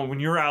you know, when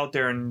you're out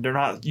there and they're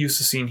not used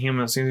to seeing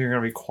humans, things are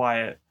gonna be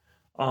quiet.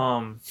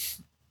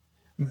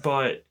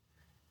 But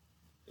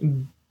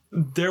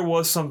there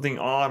was something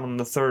odd on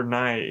the third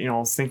night. You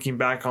know, thinking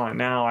back on it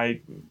now,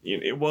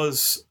 it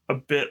was a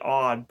bit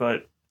odd,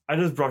 but I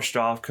just brushed it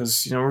off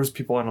because, you know, there was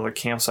people on other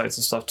campsites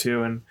and stuff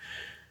too. And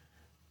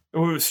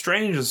what was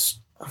strange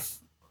is,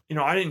 you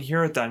know, I didn't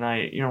hear it that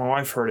night. You know, my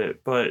wife heard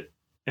it, but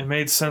it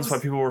made sense why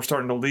people were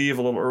starting to leave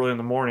a little early in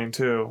the morning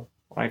too.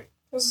 Like,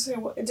 I was gonna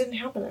say, well, it didn't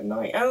happen at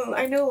night.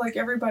 I know, like,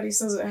 everybody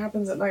says it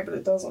happens at night, but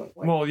it doesn't.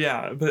 Like, well,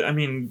 yeah, but I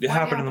mean, it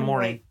happened in the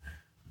morning. Like,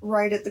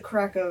 right at the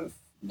crack of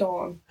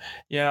dawn.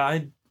 Yeah,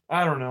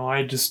 I don't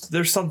know.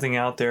 There's something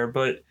out there,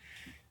 but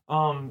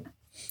going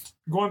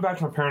back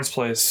to my parents'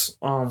 place,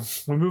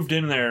 we moved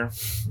in there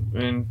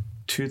in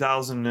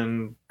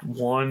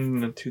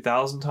 2001 and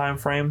 2000 time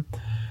frame,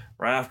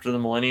 right after the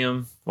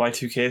millennium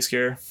Y2K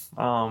scare.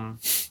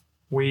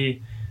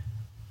 We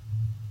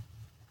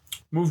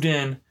moved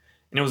in,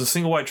 and it was a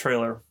single wide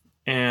trailer,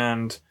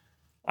 and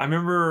I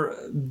remember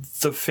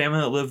the family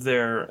that lived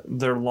there,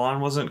 their lawn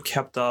wasn't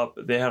kept up.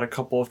 They had a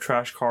couple of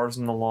trash cars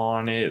in the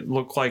lawn. It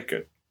looked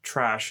like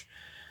trash.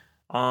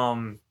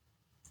 It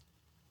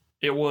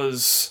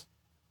was,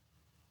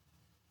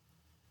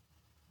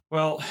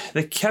 well,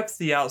 they kept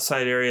the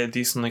outside area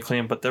decently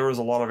clean, but there was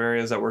a lot of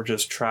areas that were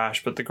just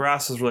trash. But the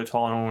grass was really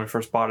tall when we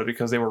first bought it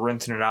because they were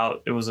renting it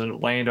out. It was a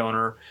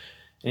landowner,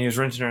 and he was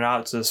renting it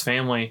out to his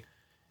family.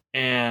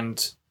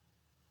 And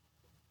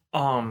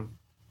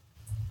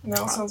now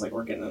it sounds like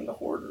we're getting into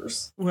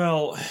hoarders.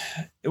 well,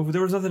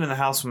 there was nothing in the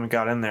house when we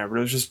got in there, but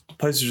it was just, the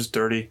place was just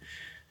dirty.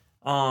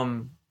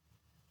 The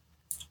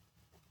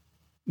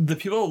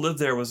people that lived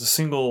there was a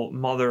single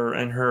mother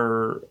and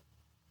her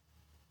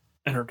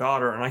daughter, and her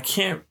daughter's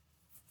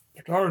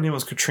name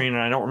was Katrina,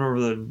 and I don't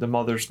remember the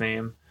mother's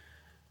name.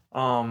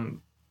 I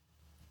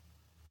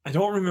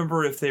don't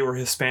remember if they were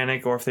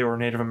Hispanic or if they were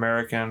Native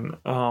American.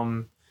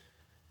 I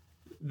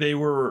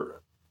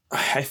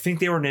think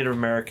they were Native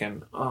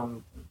American.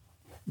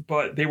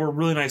 But they were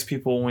really nice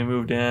people when we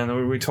moved in.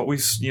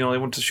 She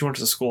went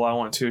to the school I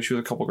went to. She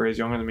was a couple grades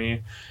younger than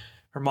me.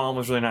 Her mom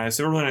was really nice.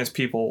 They were really nice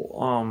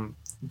people.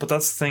 But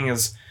that's the thing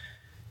is,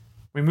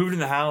 we moved in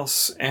the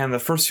house, and the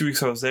first few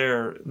weeks I was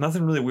there,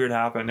 nothing really weird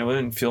happened. I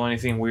didn't feel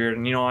anything weird.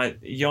 And, you know, a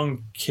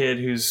young kid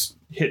who's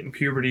hitting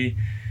puberty,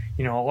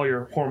 you know, all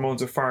your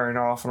hormones are firing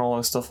off and all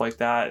this stuff like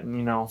that. And,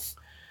 you know,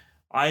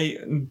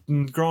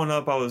 growing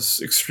up, I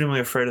was extremely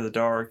afraid of the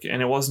dark,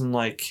 and it wasn't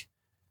like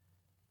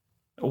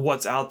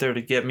what's out there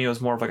to get me. It was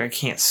more of like, I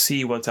can't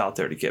see what's out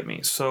there to get me.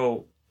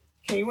 So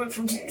Okay, you went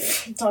from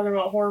talking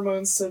about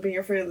hormones to being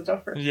afraid of the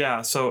dark.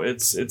 yeah, so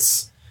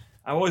it's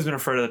I've always been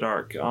afraid of the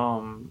dark.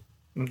 Don't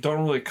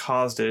really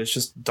caused it. It's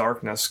just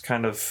darkness,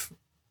 kind of.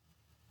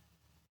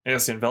 I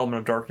guess the envelopment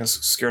of darkness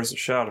scares the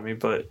shit out of me.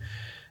 But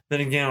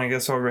then again, I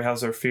guess everybody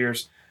has their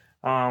fears.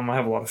 I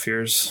have a lot of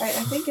fears. I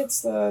think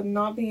it's the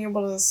not being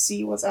able to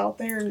see what's out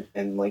there,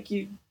 and like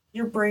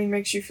your brain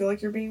makes you feel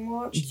like you're being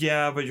watched.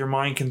 Yeah, but your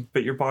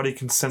body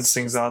can sense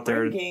things out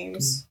there. Brain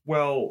games.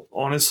 Well,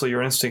 honestly,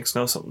 your instincts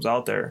know something's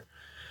out there.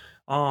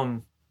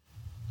 Nothing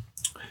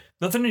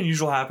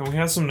unusual happened. We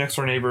had some next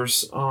door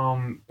neighbors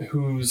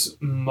whose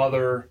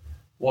mother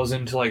was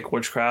into like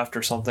witchcraft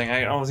or something. I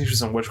don't think she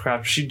was in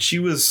witchcraft. She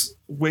was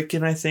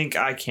Wiccan, I think.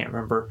 I can't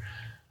remember.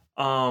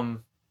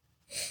 Or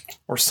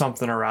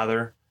something or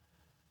other.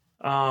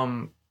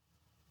 I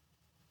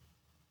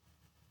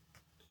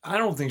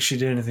don't think she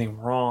did anything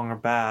wrong or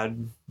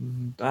bad.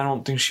 I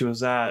don't think she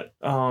was that.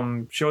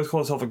 She always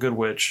called herself a good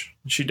witch.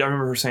 I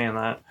remember her saying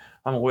that.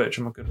 I'm a witch.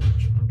 I'm a good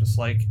witch. I'm just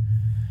like,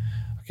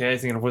 okay,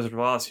 thinking of Wizard of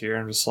Oz here.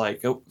 I'm just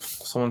like, oh,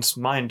 someone's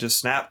mind just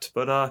snapped.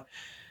 But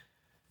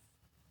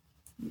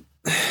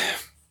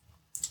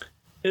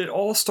it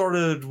all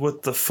started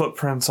with the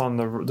footprints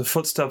on the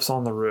footsteps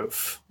on the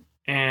roof,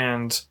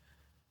 and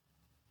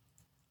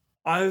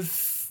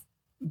I've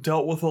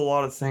dealt with a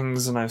lot of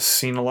things and I've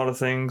seen a lot of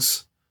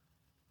things.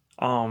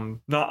 Not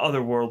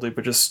otherworldly,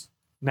 but just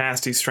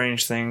nasty,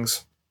 strange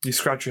things. You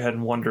scratch your head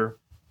and wonder.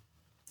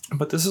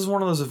 But this is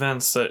one of those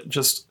events that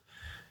just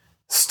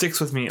sticks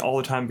with me all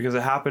the time because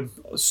it happened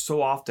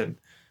so often.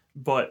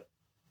 But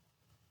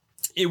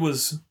it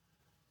was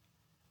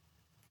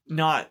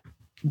not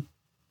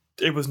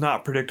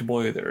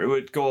predictable either. It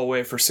would go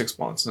away for 6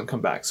 months and then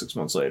come back 6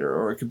 months later,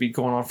 or it could be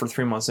going on for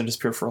 3 months and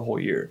disappear for a whole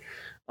year.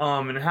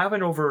 And it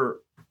happened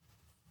over,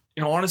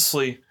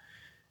 honestly,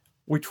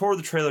 we tore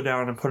the trailer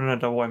down and put in a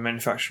double wide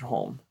manufactured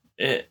home.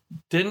 It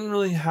didn't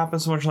really happen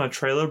so much on the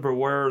trailer, but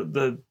where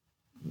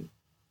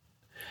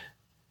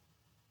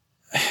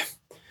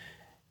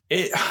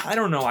I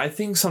don't know. I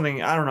think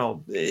something, I don't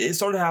know. It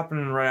started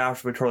happening right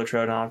after we tore the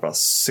trailer down, about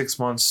 6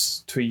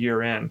 months to a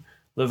year in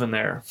living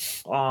there.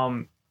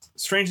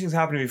 Strange things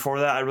happened before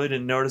that. I really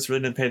didn't notice,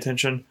 really didn't pay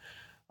attention.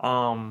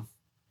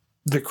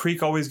 The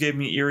creek always gave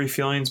me eerie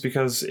feelings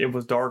because it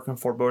was dark and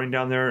foreboding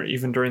down there.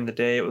 Even during the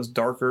day, it was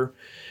darker.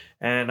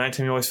 And at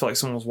nighttime, you always felt like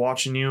someone was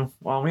watching you.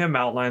 We have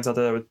mountain lions out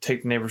there that would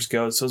take the neighbor's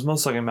goats, so it was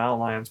most likely mountain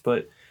lions.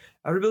 But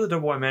after we built a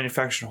double wide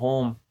manufactured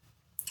home,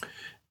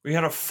 we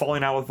had a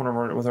falling out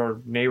with our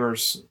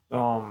neighbors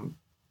a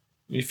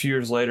few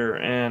years later,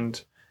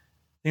 and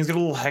things get a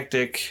little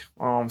hectic,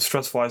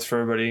 stress-wise for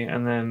everybody,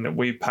 and then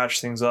we patched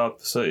things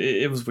up. So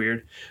it was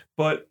weird.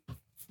 But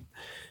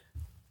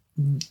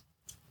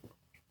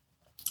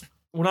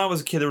when I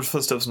was a kid, there was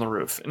footsteps on the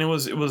roof, and it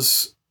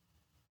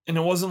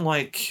wasn't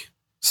like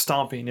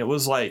stomping. It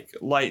was like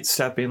light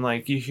stepping,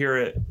 like you hear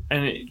it,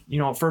 and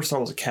at first I thought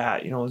it was a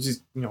cat. It was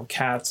these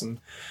cats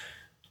and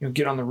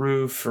get on the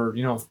roof, or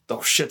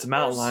oh shit, the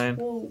mountain lion.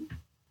 Well,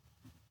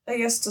 I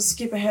guess to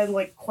skip ahead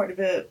like quite a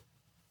bit,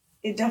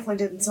 it definitely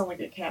didn't sound like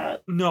a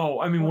cat.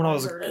 No, I mean when I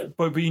was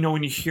but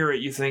when you hear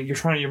it, you think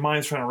your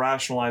mind's trying to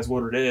rationalize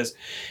what it is,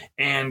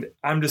 and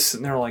I'm just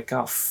sitting there like,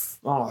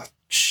 oh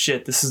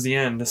shit, this is the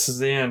end. This is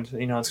the end.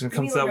 It's gonna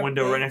come through that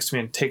window right next to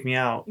me and take me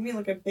out. You mean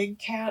like a big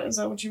cat? Is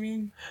that what you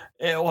mean?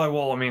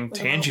 Well, I mean, like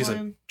Tangie's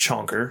a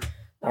chunker.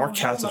 Our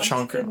cat's a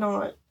chunker. Could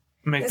not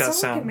make that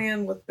sound. Like a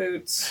man with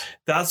boots.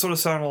 That's what it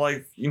sounded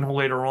like.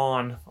 Later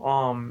on.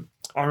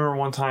 I remember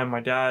one time my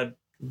dad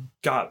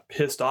got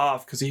pissed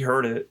off because he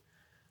heard it,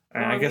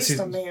 and I guess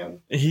a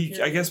man.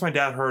 I guess my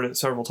dad heard it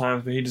several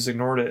times, but he just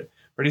ignored it.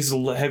 But he's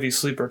a heavy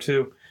sleeper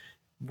too.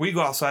 We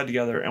go outside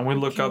together and we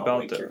look up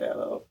out there.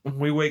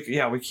 We wake,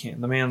 we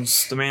can. The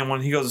man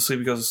when he goes to sleep,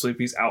 he goes to sleep.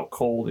 He's out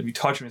cold. If you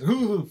touch him, he's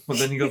like, but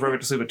then he goes right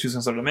back to sleep at 2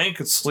 seconds later. The man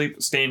could sleep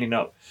standing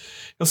up.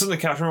 He'll sit on the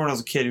couch. I remember when I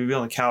was a kid, he would be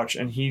on the couch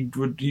and he'd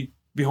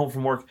be home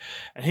from work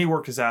and he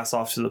worked his ass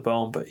off to the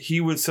bone, but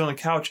he would sit on the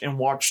couch and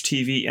watch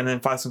TV, and then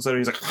 5 seconds later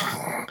he's like,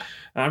 and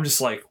I'm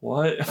just like,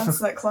 what? That's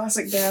that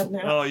classic dad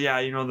nap. Oh yeah,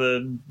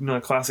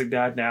 the classic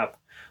dad nap.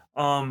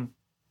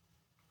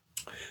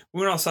 We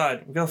went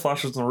outside. We got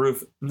flashlights on the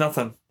roof.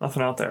 Nothing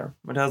out there.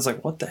 My dad's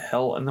like, what the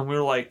hell? And then we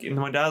were like, and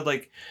my dad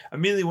like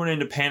immediately went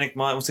into panic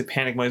mode. I won't say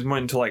panic mode. He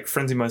went into like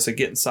frenzy mode. Said,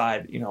 get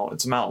inside.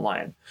 It's a mountain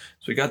lion.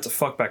 So we got to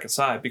fuck back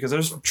inside because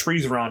there's some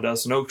trees around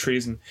us and oak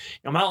trees, and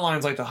mountain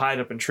lions like to hide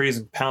up in trees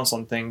and pounce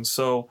on things.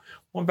 So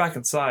went back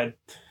inside,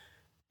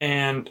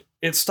 and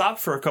it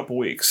stopped for a couple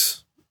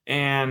weeks,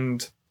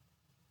 and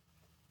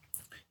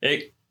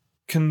it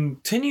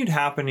continued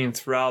happening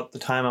throughout the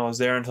time I was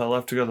there until I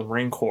left to go to the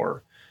Marine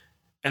Corps.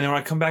 And then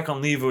when I come back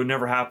on leave, it would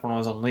never happen when I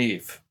was on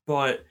leave.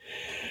 But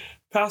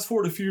fast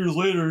forward a few years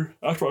later,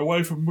 after my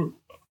wife and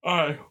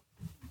I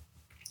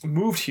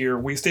moved here,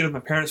 we stayed with my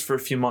parents for a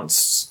few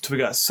months till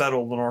we got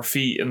settled on our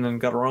feet and then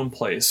got our own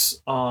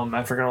place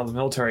after I got out of the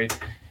military.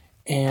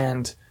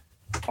 And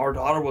our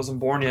daughter wasn't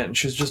born yet, and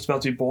she was just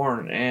about to be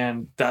born.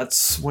 And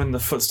that's when the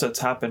footsteps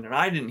happened. And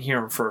I didn't hear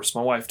them first.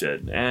 My wife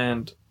did.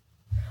 And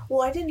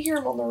well, I didn't hear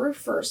him on the roof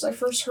first. I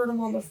first heard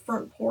him on the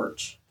front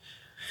porch.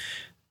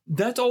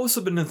 That's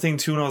also been the thing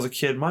too when I was a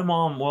kid. My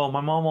mom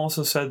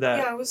also said that.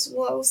 Yeah, I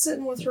was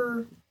sitting with her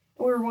and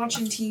we were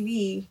watching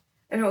TV,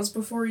 and it was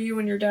before you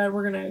and your dad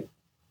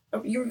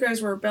you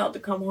guys were about to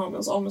come home. It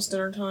was almost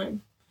dinner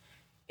time.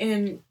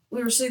 And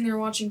we were sitting there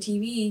watching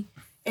TV,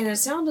 and it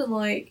sounded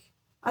like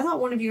I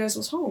thought one of you guys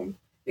was home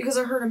because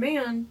I heard a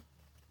man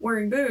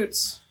wearing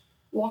boots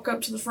walk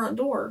up to the front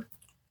door.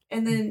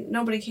 And then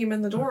nobody came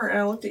in the door, and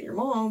I looked at your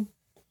mom,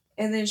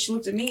 and then she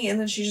looked at me, and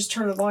then she just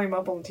turned the volume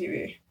up on the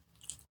TV.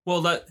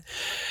 Well, that,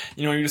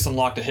 you just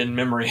unlocked a hidden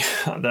memory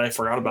that I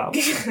forgot about.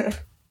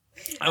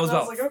 I was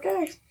like,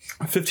 okay.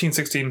 15,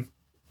 16,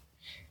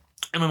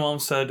 and my mom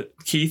said,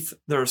 Keith,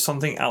 there was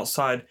something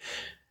outside.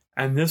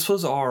 And this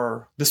was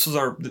on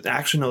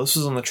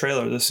the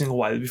trailer, the single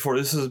wide.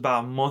 This is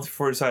about a month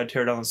before we decided to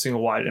tear down the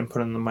single wide and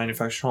put it in the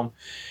manufactured home.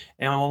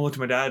 And my mom looked at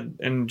my dad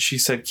and she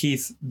said,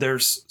 Keith,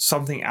 there's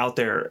something out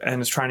there and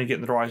it's trying to get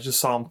in the door. I just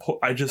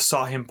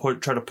saw him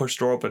try to push the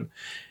door open.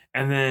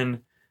 And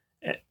then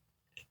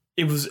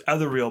it was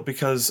otherreal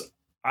because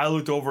I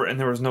looked over and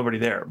there was nobody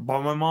there.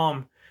 But my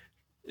mom,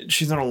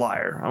 she's not a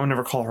liar. I would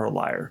never call her a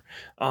liar.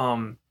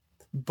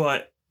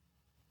 But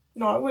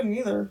no, I wouldn't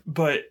either.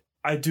 But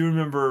I do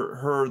remember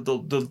her,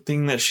 the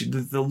thing that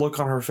the look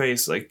on her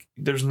face, like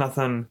there's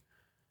nothing,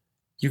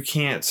 you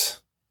can't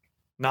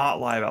not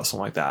lie about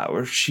something like that,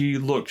 where she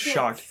looked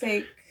shocked.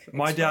 Fake.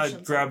 My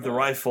dad grabbed the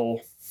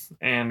rifle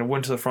and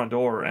went to the front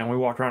door, and we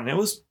walked around, and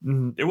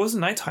it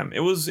wasn't nighttime. It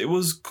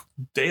was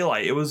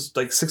daylight. It was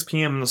like 6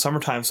 p.m. in the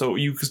summertime, so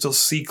you could still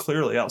see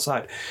clearly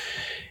outside.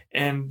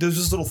 And there's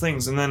just little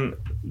things, and then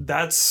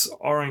that's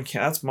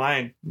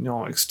my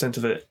extent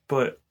of it.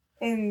 But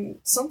and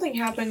something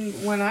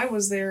happened when I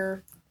was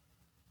there.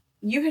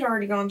 You had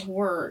already gone to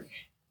work,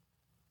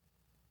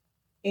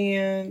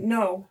 and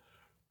no,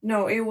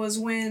 it was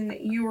when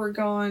you were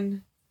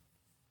gone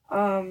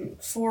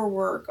for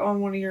work on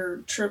one of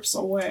your trips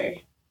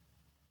away.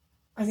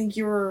 I think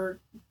you were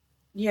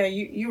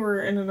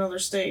in another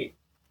state,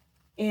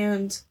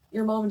 and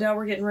your mom and dad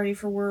were getting ready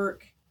for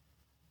work,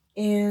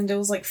 and it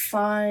was like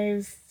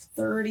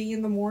 5:30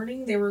 in the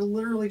morning. They were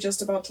literally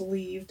just about to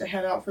leave to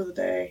head out for the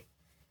day,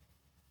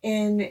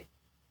 and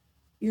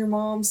your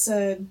mom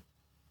said,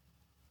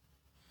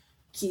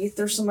 "Keith,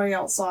 there's somebody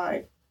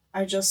outside.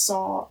 I just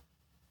saw,"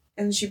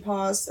 and she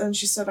paused, and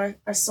she said,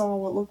 I saw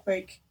what looked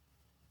like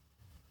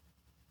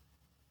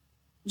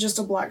just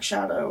a black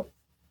shadow.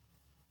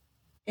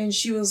 And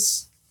she made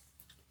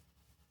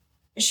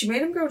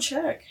him go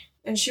check.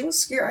 And she was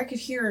scared. I could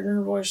hear it in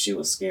her voice. She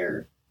was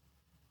scared.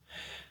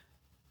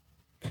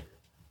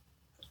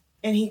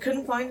 And he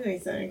couldn't find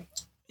anything.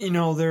 You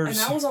know, And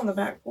that was on the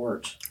back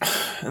porch.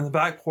 And the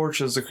back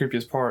porch is the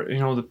creepiest part. You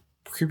know, the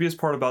creepiest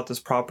part about this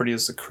property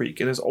is the creek.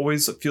 And it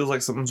feels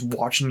like someone's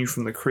watching you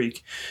from the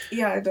creek.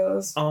 Yeah, it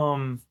does.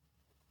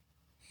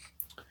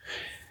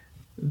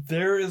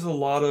 There is a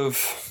lot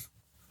of...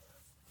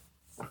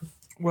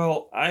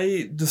 Well,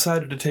 I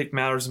decided to take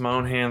matters in my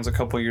own hands a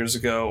couple years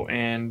ago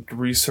and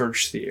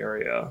research the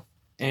area.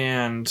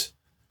 And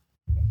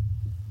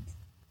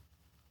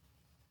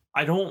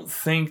I don't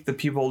think the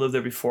people who lived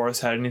there before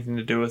us had anything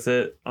to do with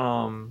it.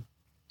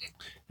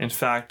 In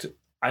fact,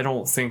 I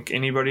don't think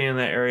anybody in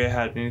that area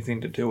had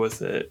anything to do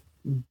with it.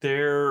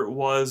 There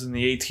was, in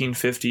the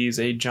 1850s,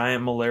 a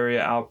giant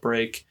malaria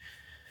outbreak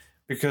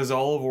because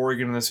all of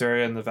Oregon in this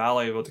area in the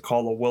valley, what they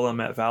call the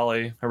Willamette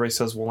Valley, everybody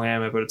says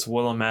Willamette, but it's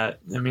Willamette.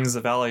 It means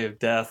the Valley of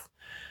Death.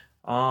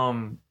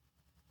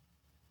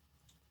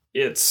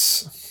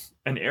 It's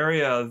an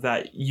area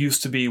that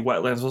used to be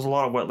wetlands. There's a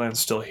lot of wetlands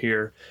still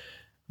here.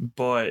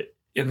 But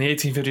in the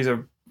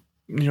 1850s,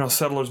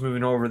 settlers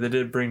moving over, they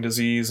did bring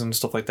disease and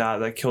stuff like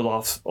that killed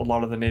off a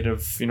lot of the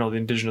native, the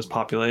indigenous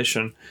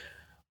population.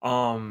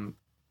 But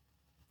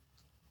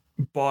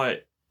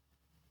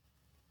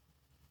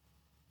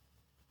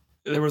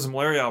there was a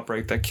malaria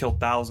outbreak that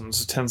killed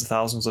tens of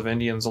thousands of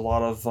Indians. A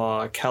lot of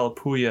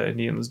Kalapuya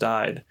Indians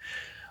died.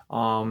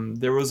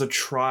 There was a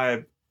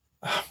tribe,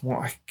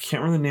 I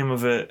can't remember the name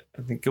of it.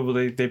 I think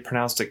they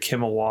pronounced it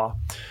Kimawa.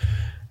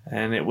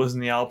 And it was in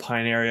the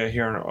Alpine area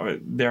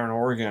there in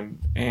Oregon.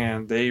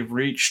 And they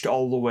reached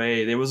all the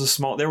way. There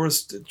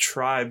was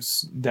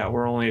tribes that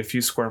were only a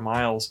few square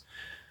miles.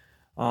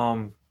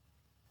 And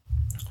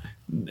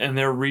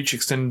their reach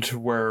extended to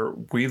where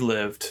we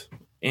lived.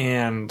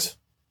 And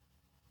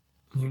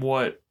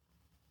what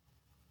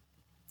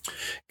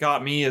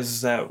got me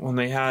is that when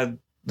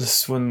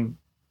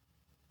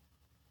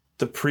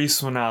the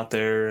priests went out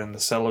there and the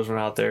settlers went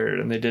out there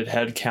and they did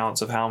head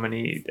counts of how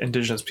many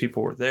indigenous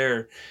people were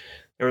there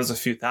was a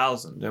few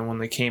thousand. And when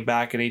they came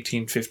back in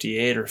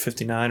 1858 or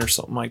 59 or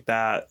something like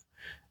that,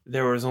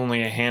 there was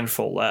only a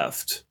handful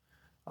left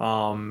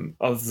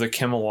of the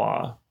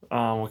Kimawa.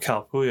 With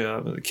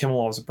Kalapuya. The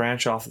Kimawa was a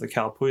branch off of the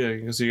Kalapuya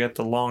because you get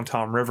the Long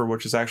Tom River,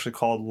 which is actually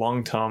called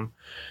Lung Tum.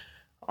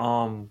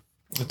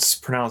 It's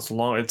pronounced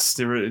long. It's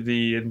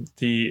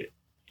the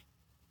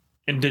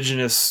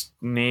indigenous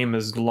name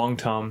is Lung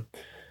Tum,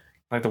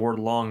 like the word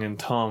long and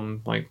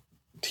tum, like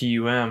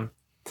TUM.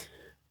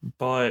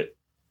 But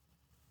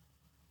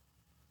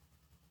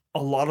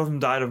a lot of them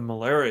died of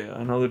malaria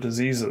and other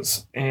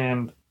diseases,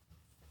 and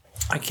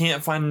I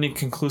can't find any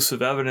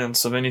conclusive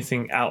evidence of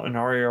anything out in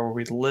our area where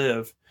we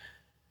live.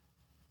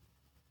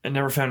 I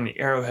never found any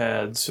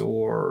arrowheads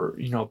or,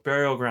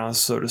 burial grounds,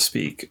 so to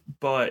speak.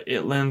 But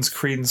it lends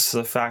credence to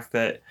the fact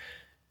that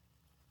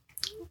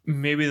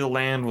maybe the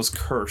land was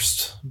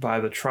cursed by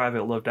the tribe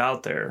that lived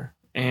out there.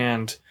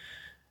 And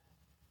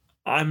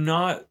I'm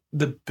not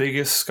the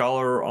biggest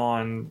scholar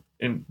on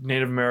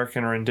Native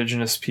American or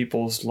indigenous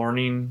people's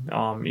learning,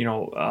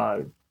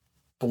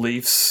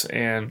 beliefs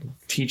and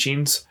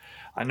teachings.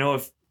 I know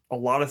a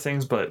lot of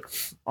things, but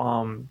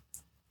I'm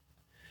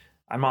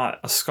not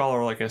a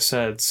scholar, like I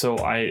said, so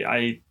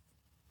I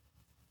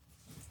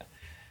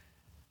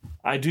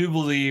do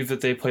believe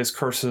that they place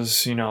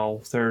curses. We're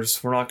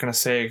not going to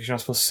say, because you're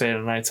not supposed to say it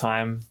at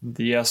nighttime,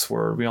 the S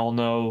word. We all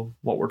know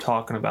what we're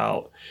talking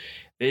about.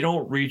 They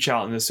don't reach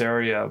out in this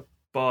area,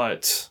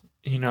 but,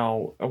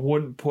 I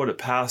wouldn't put it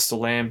past the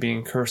land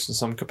being cursed in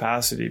some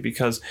capacity,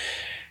 because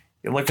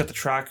you look at the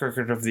track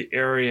record of the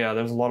area,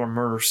 there's a lot of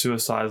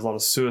murder-suicides, a lot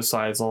of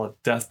suicides, a lot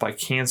of death by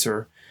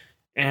cancer.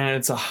 And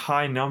it's a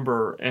high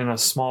number in a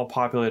small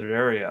populated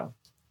area.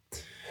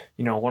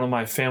 one of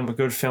my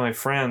good family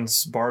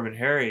friends, Barb and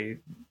Harry,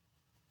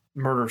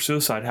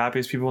 murder-suicide,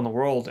 happiest people in the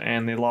world,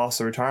 and they lost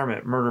their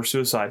retirement,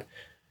 murder-suicide.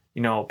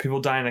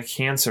 People dying of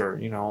cancer,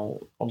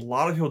 a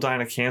lot of people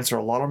dying of cancer,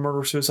 a lot of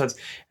murder-suicides,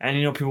 and,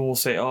 people will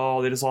say,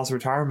 oh, they just lost their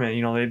retirement,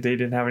 they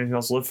didn't have anything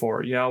else to live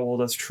for. Yeah, well,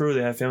 that's true.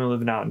 They have family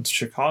living out in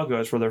Chicago,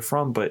 that's where they're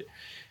from, but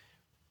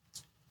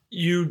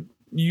you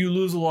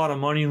lose a lot of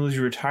money, you lose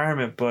your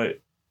retirement,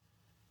 but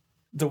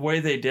the way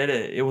they did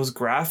it, it was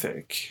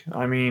graphic.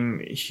 I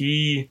mean,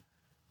 he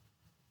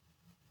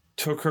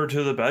took her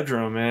to the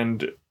bedroom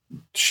and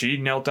she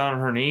knelt down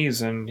on her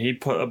knees and he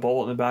put a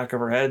bullet in the back of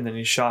her head and then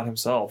he shot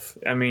himself.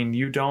 I mean,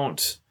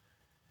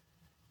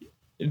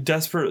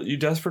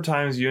 desperate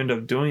times you end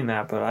up doing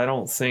that, but I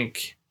don't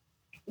think.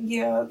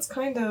 Yeah, it's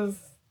kind of.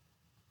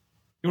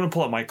 You want to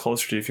pull that mic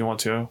closer to you if you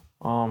want to.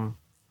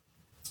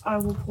 I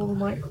will pull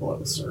the mic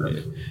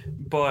closer.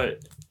 But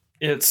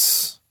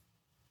it's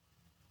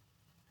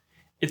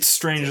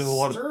strange. There's a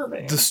lot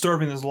of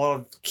disturbing. There's a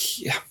lot of.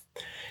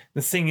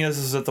 The thing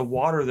is that the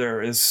water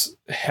there is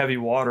heavy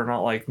water,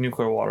 not like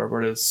nuclear water,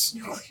 but it's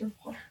nuclear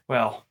water.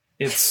 Well,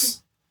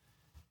 it's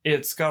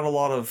got a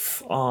lot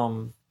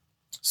of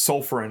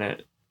sulfur in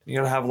it. You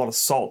got to have a lot of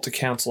salt to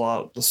cancel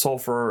out the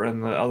sulfur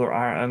and the other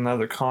iron and the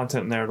other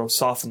content in there to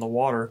soften the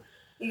water.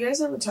 You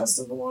guys ever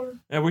tested the water?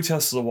 Yeah, we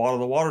tested the water.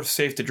 The water's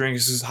safe to drink.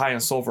 It's just high in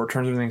sulfur. It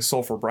turns everything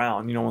sulfur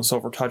brown. When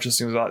sulfur touches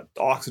things, that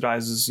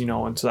oxidizes,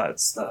 into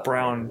that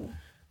brown.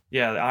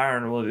 Yeah, the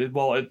iron.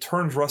 Well, it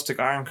turns rustic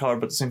iron color,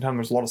 but at the same time,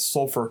 there's a lot of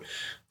sulfur. It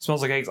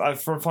smells like eggs.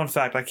 Fun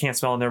fact, I can't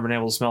smell. I've never been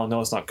able to smell.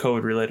 No, it's not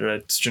COVID related.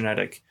 It's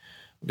genetic.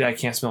 I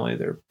can't smell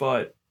either.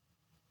 But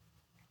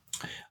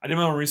I did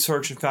my own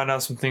research and found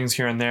out some things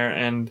here and there,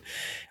 and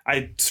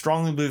I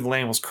strongly believe the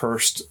land was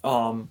cursed.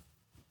 And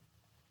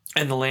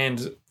the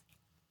land.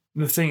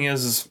 The thing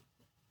is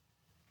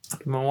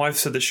my wife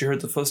said that she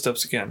heard the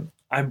footsteps again.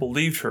 I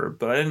believed her,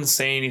 but I didn't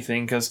say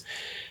anything because.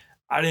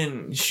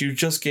 She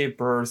just gave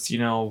birth, you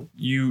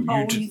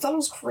thought it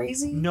was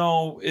crazy?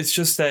 No, it's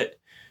just that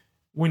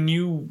when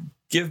you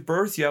give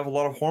birth, you have a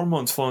lot of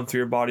hormones flowing through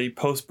your body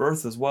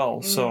post-birth as well.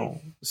 Mm.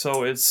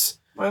 So it's...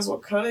 Might as well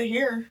cut it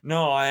here.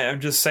 No,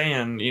 I'm just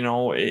saying,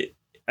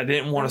 I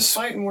didn't want to...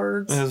 Fighting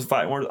words. It was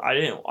fighting words.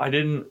 I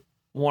didn't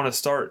want to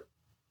start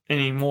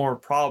any more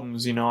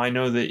problems, I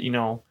know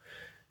that,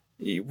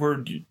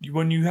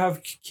 when you have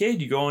a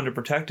kid, you go into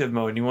protective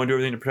mode and you want to do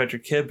everything to protect your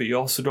kid, but you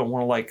also don't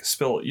want to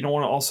spill it. You don't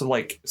want to also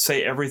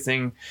say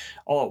everything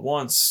all at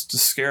once to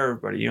scare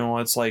everybody.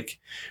 It's like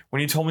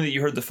when you told me that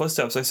you heard the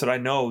footsteps, I said, I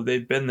know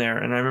they've been there.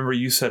 And I remember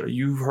you said,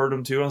 you've heard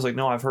them too. I was like,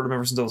 no, I've heard them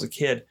ever since I was a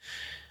kid.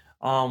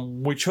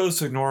 We chose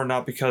to ignore it,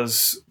 not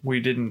because we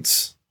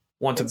didn't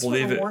want to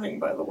believe it. Warning,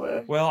 by the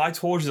way. Well, I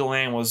told you the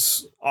land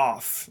was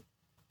off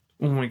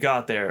when we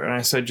got there, and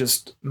I said,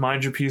 just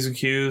mind your P's and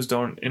Q's,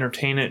 don't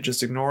entertain it,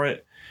 just ignore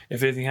it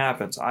if anything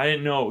happens. I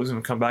didn't know it was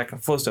going to come back in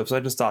footsteps.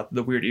 I just thought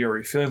the weird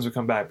eerie feelings would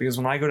come back, because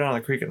when I go down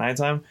the creek at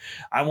nighttime,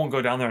 I won't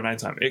go down there at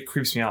nighttime. It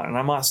creeps me out, and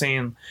I'm not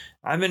saying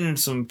I've been in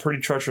some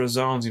pretty treacherous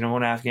zones, in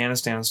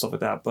Afghanistan and stuff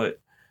like that,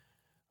 but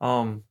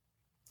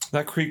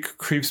that creek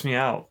creeps me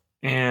out,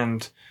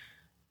 and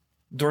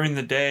during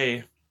the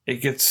day,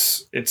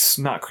 it's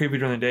not creepy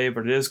during the day,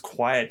 but it is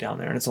quiet down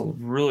there, and it's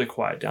really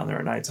quiet down there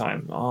at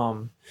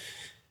nighttime.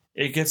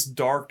 It gets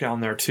dark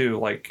down there too.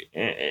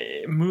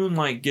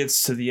 Moonlight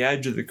gets to the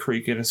edge of the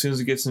creek, and as soon as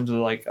it gets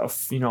into a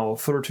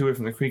foot or two away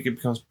from the creek, it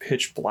becomes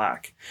pitch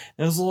black.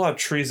 And there's a lot of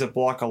trees that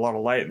block a lot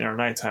of light in there at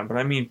nighttime, but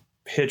I mean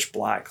pitch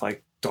black,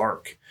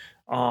 dark.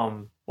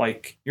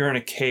 Like you're in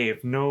a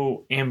cave,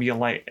 no ambient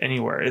light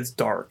anywhere. It's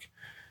dark.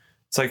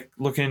 It's like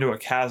looking into a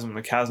chasm, and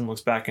the chasm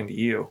looks back into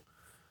you.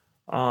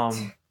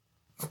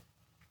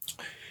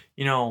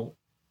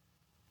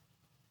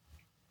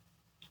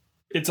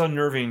 It's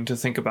unnerving to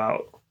think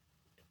about.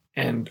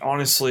 And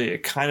honestly,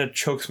 it kind of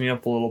chokes me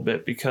up a little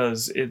bit,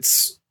 because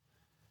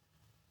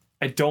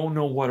I don't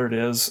know what it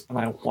is, and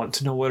I want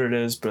to know what it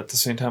is, but at the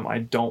same time, I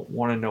don't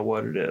want to know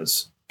what it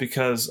is,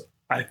 because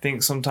I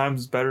think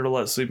sometimes it's better to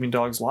let sleeping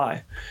dogs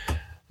lie.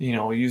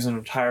 Using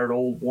a tired,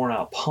 old, worn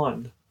out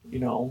pun,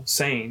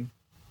 saying,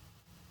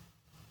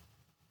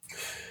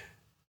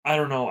 I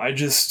don't know,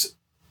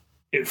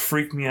 it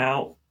freaked me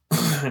out,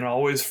 and it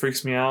always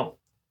freaks me out.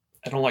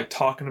 I don't like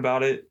talking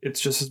about it.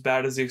 It's just as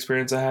bad as the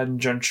experience I had in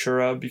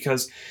Ventura,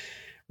 because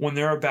when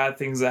there are bad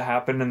things that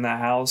happen in that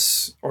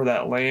house or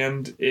that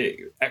land,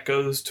 it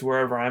echoes to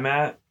wherever I'm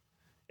at.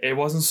 It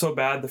wasn't so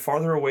bad. The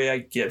farther away I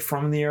get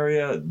from the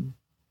area,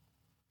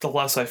 the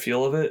less I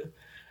feel of it.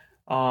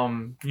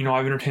 I've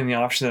entertained the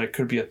option that it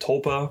could be a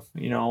tulpa,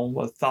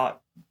 a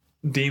thought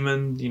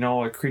demon,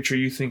 a creature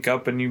you think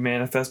up and you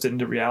manifest it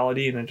into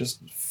reality and it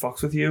just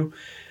fucks with you.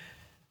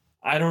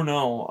 I don't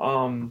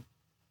know.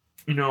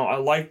 I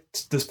like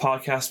this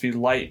podcast to be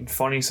light and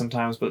funny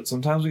sometimes, but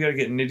sometimes we got to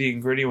get nitty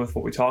and gritty with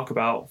what we talk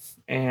about.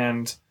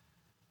 And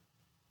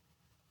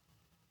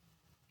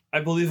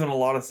I believe in a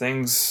lot of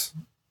things,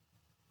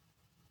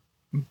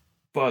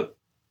 but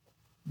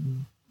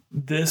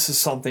this is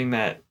something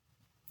that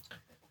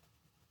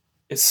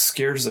it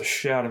scares the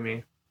shit out of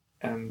me.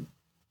 And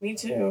Me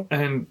too.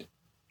 And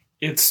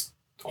it's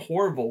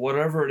horrible.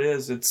 Whatever it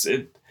is,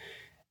 it.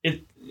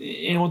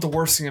 You know what the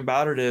worst thing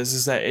about it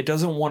is that it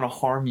doesn't want to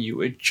harm you.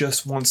 It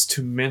just wants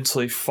to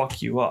mentally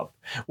fuck you up,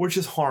 which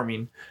is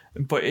harming.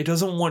 But it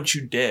doesn't want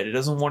you dead. It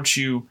doesn't want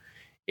you.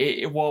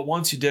 It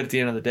wants you dead at the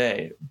end of the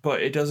day,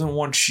 but it doesn't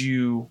want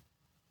you.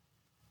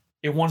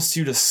 It wants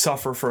you to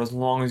suffer for as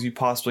long as you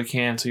possibly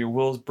can, so your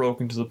will is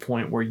broken to the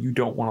point where you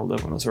don't want to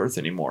live on this earth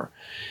anymore.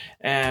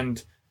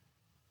 And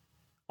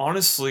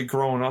honestly,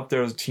 growing up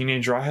there as a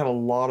teenager, I had a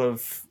lot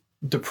of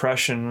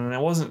depression, and I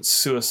wasn't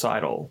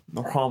suicidal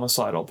or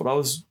homicidal, but I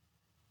was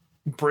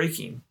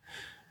breaking.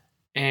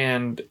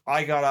 And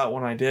I got out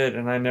when I did,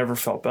 and I never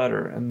felt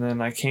better. And then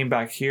I came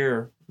back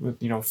here with,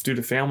 due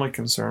to family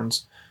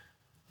concerns.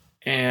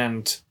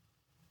 And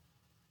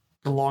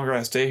the longer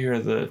I stay here,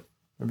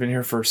 I've been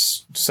here for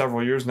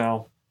several years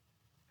now,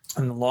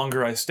 and the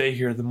longer I stay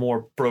here, the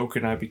more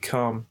broken I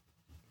become.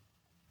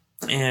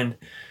 And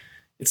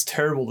it's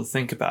terrible to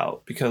think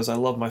about because I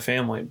love my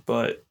family,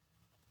 but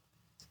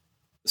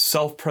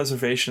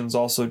self-preservation is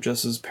also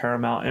just as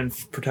paramount, and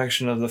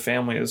protection of the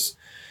family is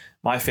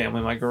my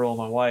family, my girl,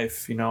 my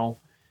wife,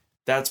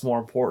 that's more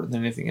important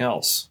than anything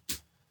else.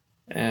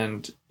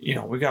 And,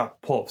 we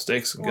got to pull up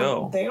stakes and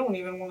go. They don't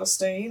even want to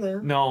stay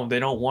either. No, they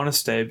don't want to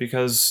stay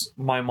because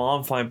my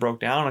mom finally broke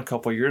down a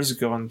couple of years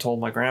ago and told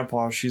my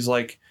grandpa, she's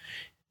like,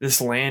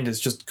 this land is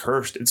just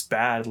cursed. It's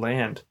bad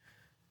land.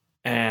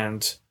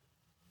 And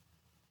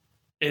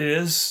it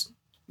is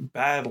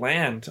bad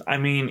land. I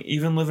mean,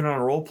 even living on a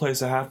rural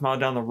place a half mile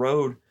down the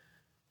road.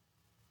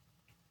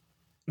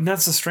 And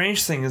that's the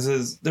strange thing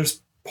is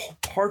there's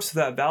parts of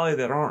that valley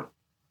that aren't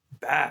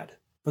bad,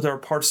 but there are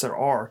parts that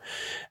are.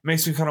 It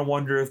makes me kind of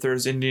wonder if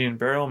there's Indian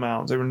burial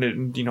mounds,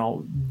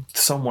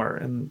 somewhere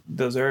in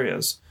those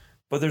areas.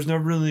 But there's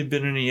never really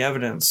been any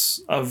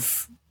evidence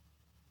of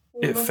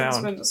it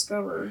found. Been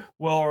discovered.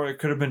 Well, or it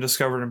could have been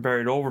discovered and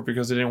buried over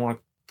because they didn't want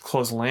to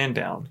close the land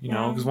down,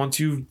 because once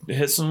you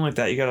hit something like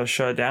that, you got to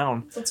shut it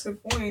down. That's a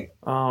good point.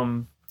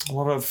 A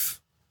lot of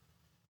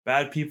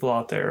bad people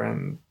out there,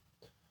 and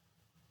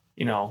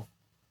you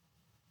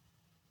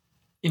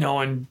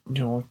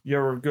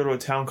ever go to a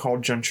town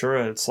called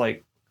Ventura, it's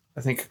like,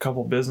 I think a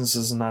couple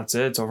businesses and that's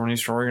it. It's over in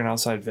Eastern Oregon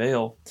outside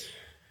Vail.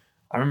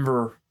 I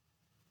remember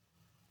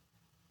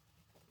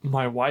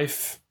my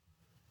wife,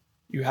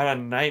 you had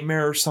a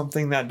nightmare or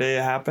something that day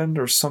it happened,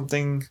 or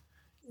something.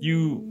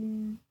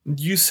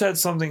 You said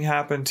something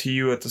happened to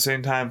you at the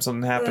same time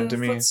something happened to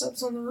me.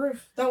 Footsteps on the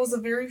roof. That was the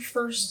very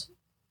first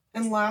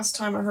and last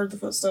time I heard the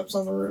footsteps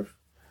on the roof.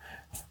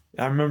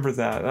 I remember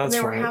that. That's they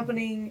right. were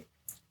happening.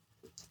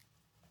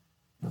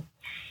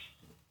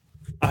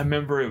 I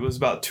remember it was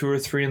about 2 or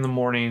 3 in the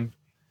morning,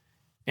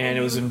 and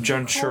it was in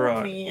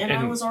Ventura. And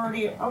I was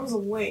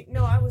awake.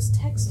 No, I was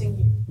texting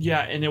you.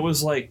 Yeah, and it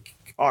was like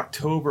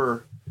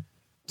October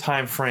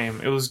time frame.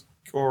 It was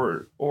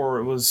or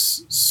it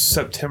was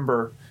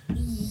September.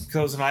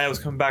 Because I was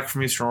coming back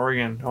from Eastern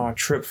Oregon on a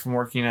trip from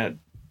working at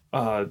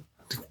the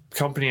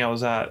company I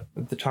was at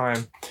the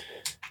time,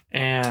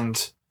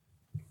 and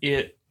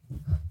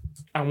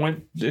I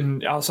went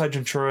outside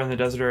Ventura in the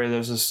desert area.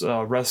 There's this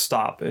rest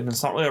stop, and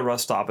it's not really a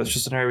rest stop. It's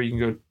just an area where you can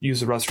go use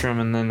the restroom,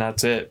 and then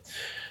that's it.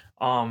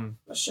 A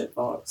shit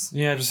box.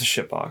 Yeah, just a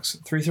shit box.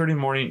 3:30 in the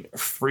morning,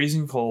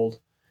 freezing cold,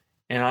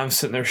 and I'm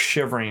sitting there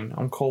shivering.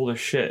 I'm cold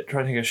as shit,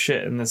 trying to take a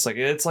shit, and it's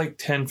like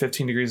 10,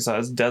 15 degrees outside.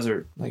 It's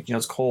desert,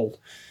 it's cold,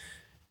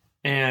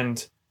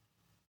 and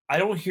I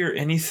don't hear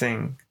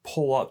anything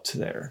pull up to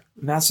there.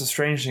 And that's the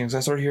strange thing, because I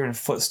started hearing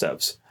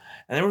footsteps.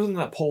 And there wasn't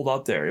that pulled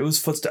up there. It was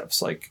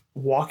footsteps, like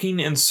walking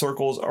in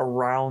circles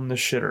around the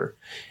shitter.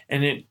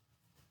 And it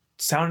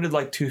sounded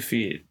like 2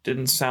 feet. It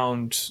didn't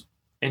sound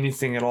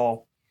anything at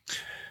all.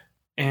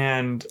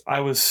 And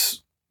I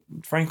was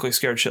frankly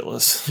scared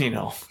shitless.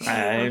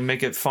 I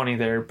make it funny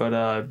there,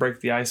 but break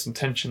the ice and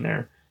tension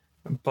there.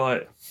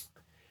 But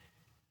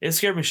it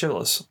scared me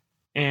shitless.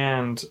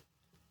 And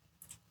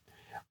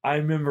I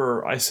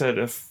remember I said,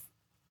 if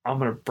I'm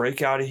going to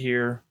break out of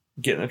here,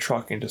 get in the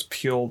truck and just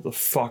peel the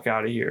fuck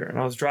out of here. And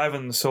I was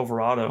driving the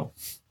Silverado,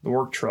 the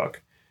work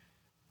truck.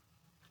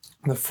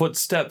 The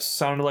footsteps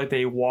sounded like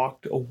they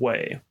walked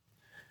away.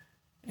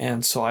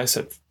 And so I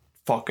said,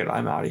 fuck it,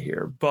 I'm out of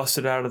here.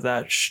 Busted out of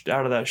that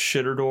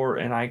shitter door,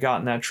 and I got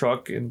in that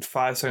truck in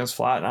 5 seconds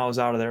flat, and I was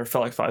out of there. It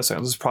felt like 5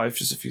 seconds. It was probably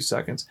just a few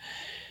seconds.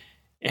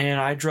 And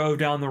I drove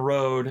down the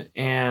road,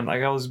 and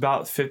I was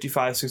about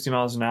 55, 60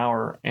 miles an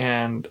hour,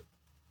 and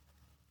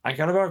I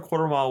got about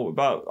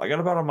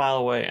a mile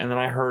away, and then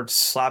I heard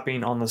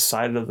slapping on the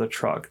side of the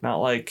truck. Not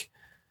like,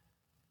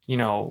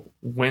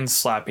 wind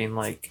slapping,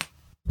 like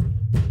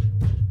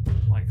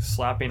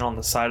slapping on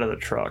the side of the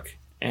truck.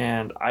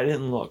 And I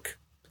didn't look,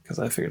 because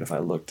I figured if I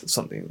looked at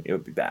something, it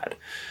would be bad.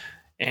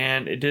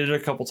 And it did it a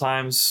couple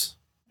times,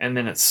 and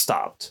then it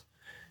stopped.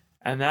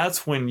 And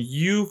that's when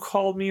you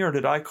called me, or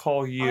did I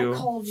call you? I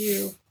called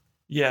you.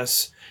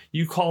 Yes,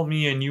 you called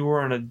me, and you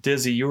were in a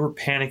dizzy. You were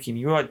panicking.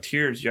 You had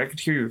tears. I could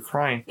hear you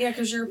crying. Yeah,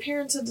 because your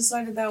parents had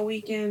decided that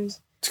weekend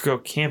to go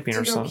camping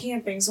or something.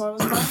 Camping. So I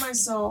was by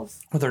myself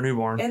With our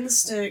newborn. in the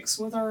sticks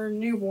with our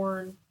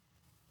newborn,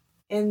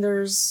 and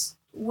there's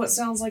what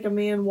sounds like a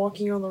man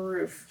walking on the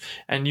roof.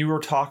 And you were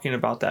talking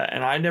about that.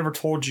 And I never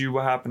told you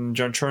what happened in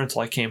Ventura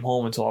until I came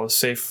home, until I was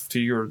safe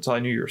until I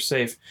knew you were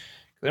safe.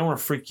 I didn't want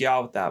to freak you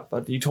out with that,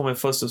 but you told me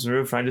footsteps on the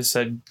roof, and I just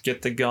said,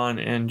 get the gun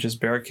and just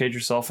barricade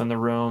yourself in the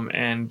room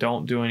and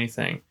don't do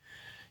anything.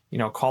 You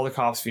know, call the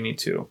cops if you need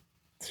to.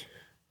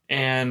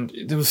 And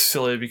it was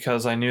silly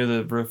because I knew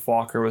the roof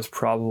walker was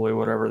probably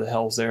whatever the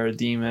hell's there, a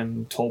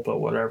demon, tulpa,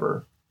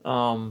 whatever.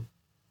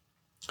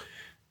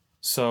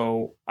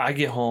 So I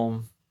get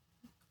home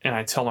and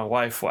I tell my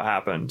wife what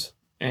happened,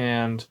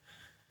 and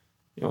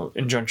you know,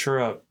 in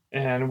Ventura,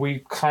 and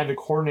we kind of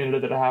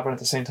coordinated that it happened at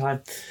the same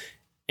time.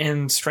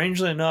 And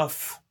strangely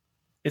enough,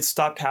 it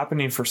stopped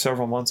happening for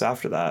several months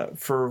after that.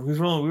 We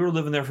were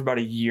living there for about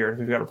a year.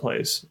 We got a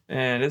place,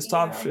 and it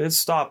stopped. Yeah. It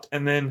stopped,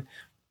 and then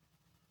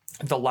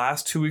the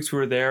last 2 weeks we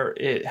were there,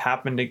 it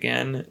happened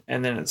again,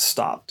 and then it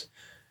stopped,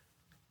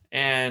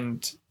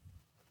 and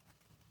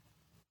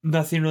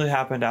nothing really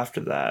happened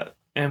after that.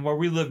 And where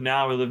we live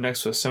now, we live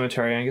next to a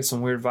cemetery. And I get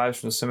some weird vibes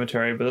from the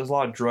cemetery, but there's a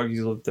lot of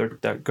druggies live there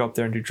that go up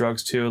there and do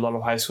drugs too. A lot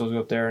of high schools go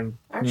up there, and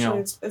actually, you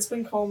know, it's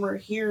been calmer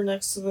here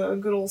next to the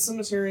good old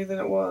cemetery than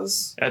it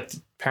was at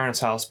the parents'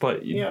 house.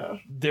 But yeah,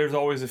 there's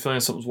always a feeling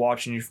someone's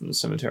watching you from the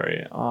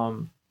cemetery.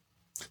 So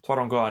I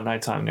don't go out at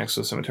nighttime next to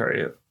the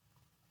cemetery.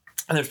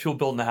 And there's people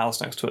building a house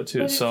next to it too.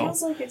 But it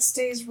feels like it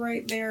stays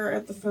right there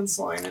at the fence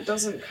line. It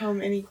doesn't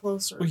come any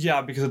closer. Well,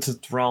 yeah, because it's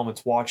its realm.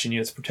 It's watching you.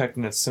 It's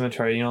protecting its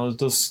cemetery. You know,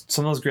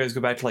 some of those graves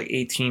go back to like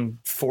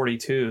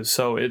 1842.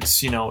 So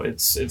it's, you know,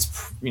 it's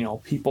you know,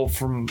 people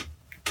from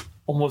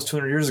almost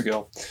 200 years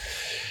ago.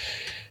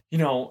 You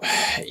know,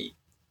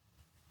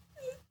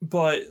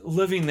 but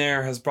living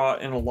there has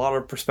brought in a lot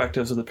of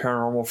perspectives of the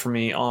paranormal for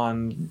me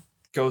on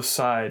ghost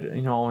side,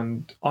 you know,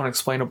 and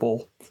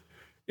unexplainable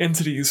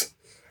entities.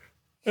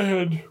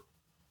 And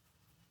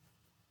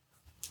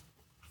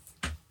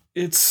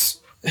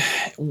it's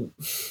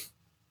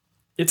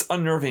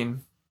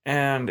unnerving,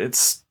 and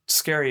it's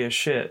scary as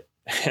shit.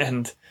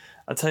 And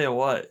I'll tell you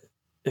what,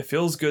 it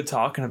feels good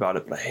talking about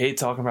it, but I hate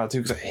talking about it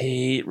too, because I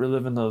hate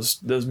reliving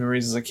those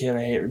memories as a kid.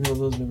 I hate reliving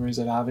those memories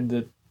of having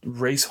to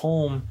race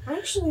home.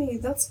 Actually,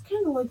 that's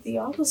kind of like the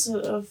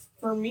opposite of,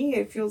 for me,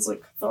 it feels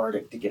like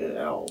cathartic to get it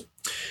out.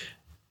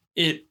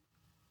 It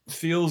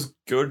feels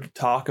good to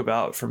talk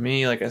about for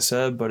me, like I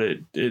said, but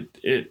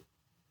it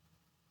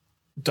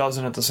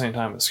doesn't at the same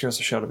time. It scares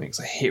the shit out of me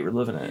because I hate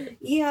reliving it.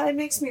 Yeah, it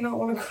makes me not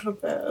want to go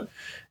to bed.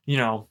 You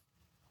know,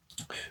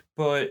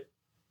 but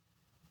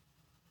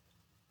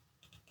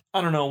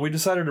I don't know. We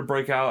decided to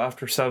break out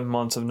after 7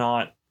 months of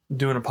not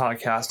doing a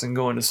podcast and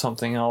go into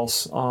something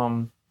else.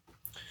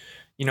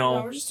 You know,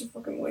 no, we're just too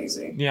fucking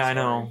lazy. Yeah, sorry. I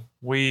know.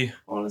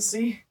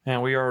 Honestly.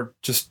 And we are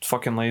just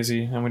fucking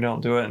lazy, and we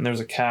don't do it. And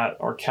there's a cat.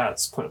 Our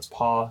cat's put its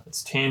paw.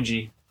 It's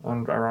Tangy,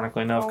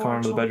 ironically enough, coming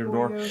into the bedroom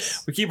door.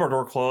 Yes. We keep our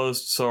door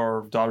closed so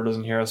our daughter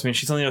doesn't hear us. I mean,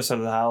 she's on the other side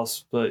of the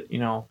house, but, you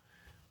know,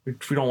 we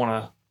don't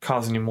want to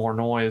cause any more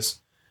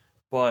noise.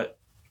 But,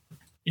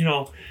 you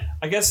know,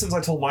 I guess since I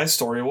told my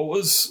story,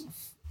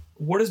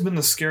 what has been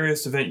the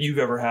scariest event you've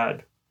ever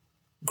had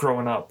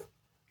growing up?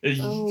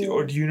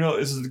 Or do you know,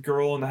 is it the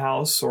girl in the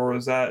house, or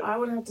is that... I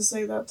would have to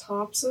say that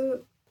tops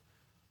it.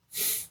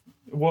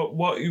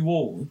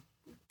 Well,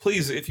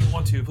 please, if you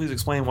want to, please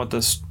explain what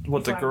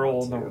the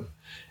girl...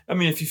 I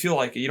mean, if you feel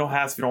like it, you don't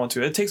have to if you don't want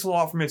to. It takes a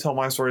lot for me to tell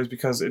my stories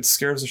because it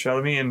scares the shit out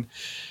of me, and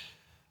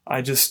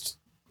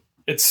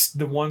it's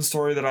the one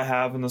story that I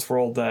have in this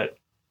world that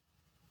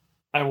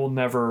I will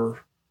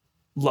never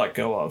let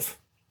go of.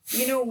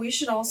 You know, we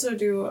should also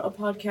do a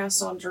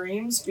podcast on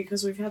dreams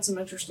because we've had some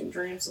interesting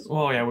dreams as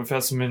well. Oh, yeah, we've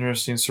had some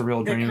interesting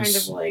surreal dreams. That kind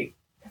of, like,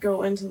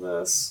 go into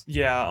this.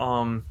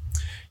 Yeah,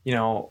 you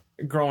know,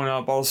 growing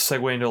up, I'll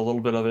segue into a little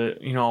bit of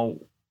it. You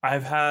know,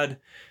 I've had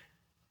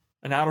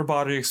an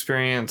outer-body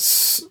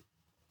experience,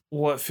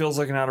 what feels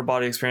like an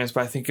outer-body experience,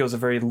 but I think it was a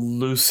very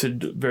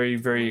lucid, very,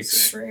 very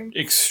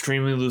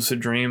extremely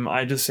lucid dream.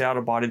 I just say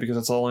outer-body because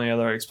that's the only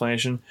other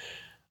explanation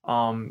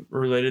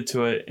related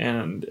to it,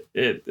 and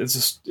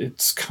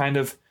it's kind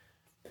of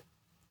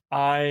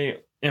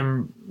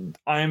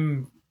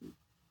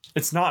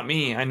it's not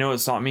me. I know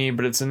it's not me,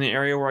 but it's in the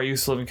area where I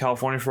used to live in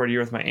California for a year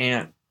with my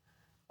aunt,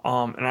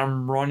 and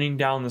I'm running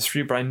down the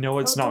street, but I know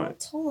it's not. Don't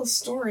tell the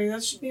story.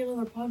 That should be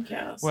another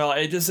podcast.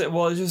 Well, just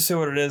say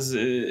what it is.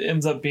 It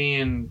ends up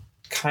being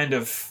kind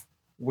of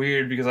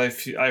weird because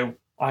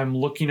I'm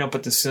looking up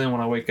at the ceiling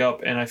when I wake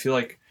up, and I feel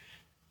like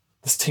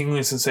this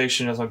tingling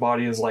sensation as my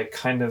body is like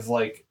kind of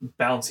like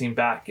bouncing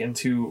back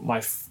into my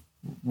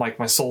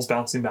soul's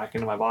bouncing back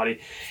into my body.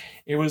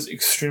 It was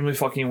extremely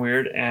fucking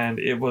weird, and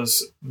it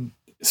was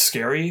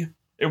scary.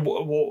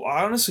 Well,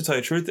 I honestly tell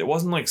you the truth, it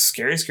wasn't like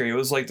scary. It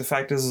was like the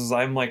fact is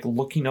I'm like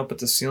looking up at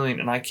the ceiling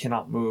and I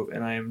cannot move,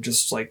 and I am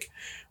just like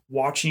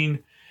watching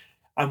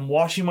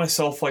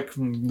myself like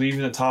from leaving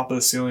the top of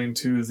the ceiling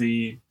to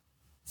the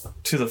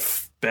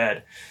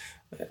bed.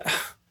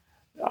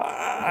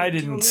 I Do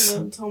you want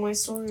didn't. me to tell my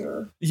story,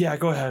 or Yeah,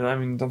 go ahead. I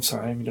mean, I'm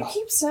sorry. I mean, you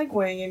keep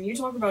segueing and you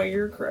talk about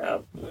your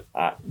crap.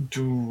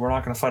 dude, we're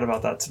not going to fight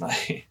about that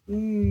tonight.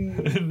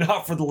 Mm.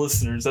 Not for the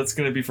listeners. That's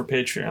going to be for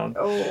Patreon.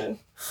 Oh.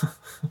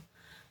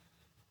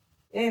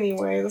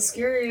 Anyway, the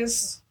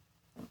scariest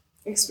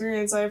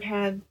experience I've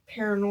had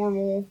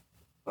paranormal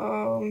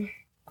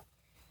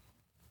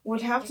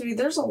would have to be,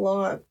 there's a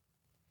lot.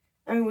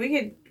 I mean, we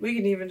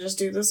could even just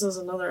do this as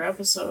another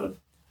episode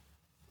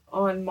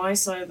on my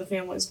side of the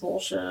family's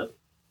bullshit.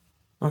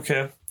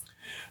 Okay.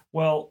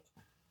 Well,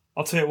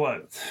 I'll tell you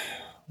what.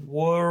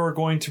 We're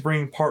going to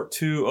bring part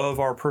 2 of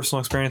our personal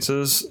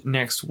experiences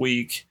next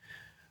week.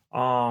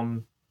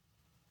 But,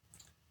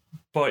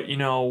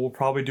 we'll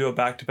probably do a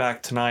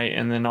back-to-back tonight,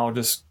 and then I'll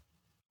just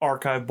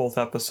archive both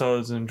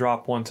episodes and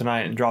drop one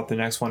tonight and drop the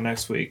next one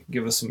next week.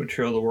 Give us some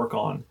material to work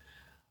on.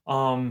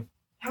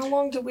 How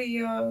long do we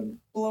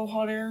blow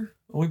hot air?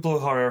 We blow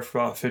hot air for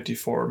about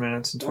 54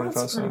 minutes and 25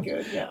 That's seconds.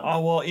 pretty good, yeah.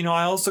 Well,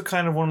 I also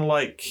kind of want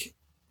to,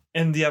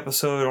 end the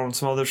episode on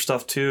some other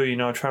stuff, too.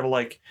 Try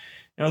to,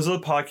 there's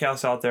other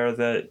podcasts out there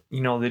that,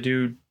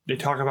 they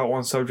talk about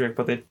one subject,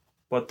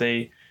 but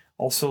they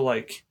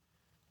also,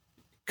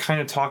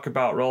 kind of talk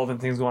about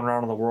relevant things going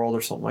around in the world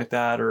or something like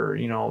that, or,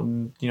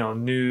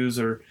 news,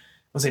 or, I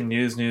won't say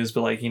news,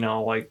 but,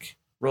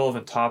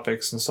 relevant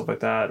topics and stuff like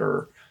that,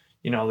 or,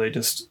 they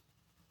just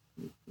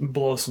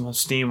blow some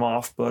steam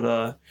off,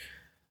 but,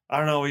 I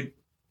don't know,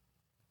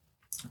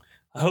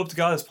 I hope to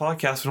God this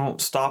podcast, we don't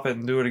stop it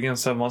and do it again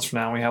 7 months from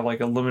now. We have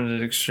a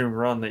limited extreme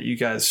run that you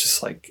guys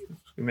just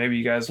maybe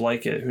you guys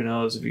like it. Who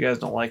knows? If you guys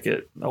don't like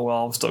it, oh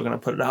well, I'm still going to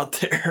put it out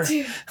there.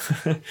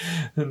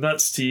 And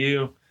that's to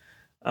you.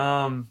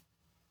 Got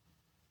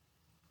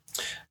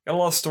a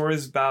lot of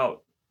stories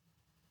about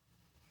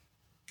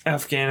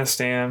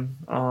Afghanistan.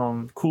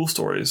 Cool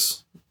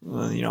stories.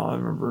 I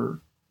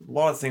remember a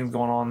lot of things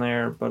going on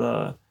there,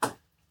 but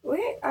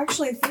We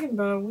actually, thinking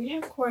about it, we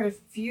have quite a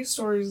few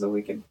stories that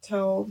we could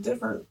tell,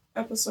 different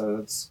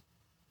episodes.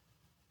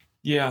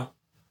 yeah.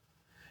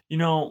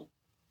 It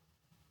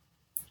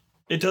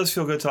does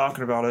feel good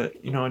talking about it.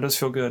 It does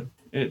feel good.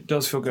 It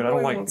does feel good. I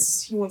don't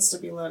He wants to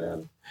be let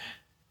in.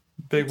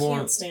 big He one.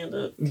 can't stand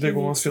it. Big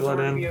one wants to be let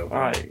in. Review. All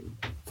right,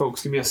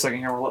 folks, give me a second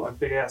here. We'll let my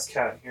big ass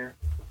cat in here.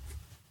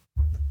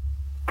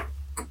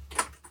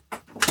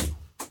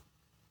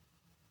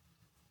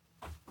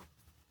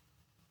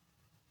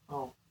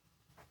 Oh,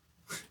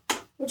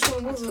 Which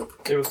one was it?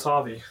 it was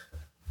Tavi.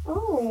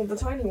 Oh, the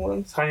tiny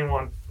one. Tiny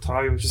one.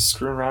 Tavi was just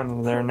screwing around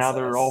in there. Now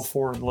they're all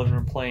four in the living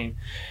room playing.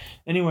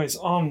 Anyways,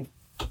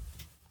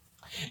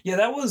 yeah,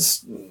 that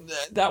was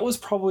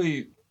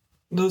probably,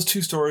 those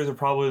two stories are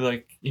probably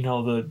the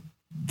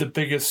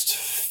biggest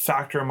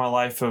factor in my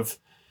life of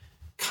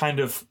kind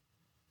of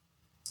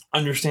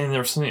understanding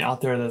there's something out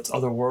there that's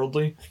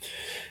otherworldly,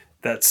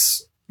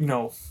 that's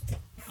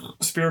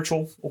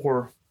spiritual,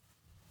 or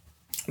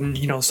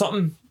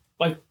something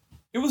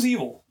it was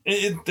evil.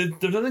 There's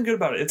nothing good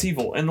about it. It's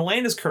evil, and the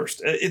land is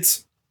cursed.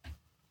 There's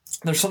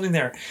something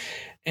there,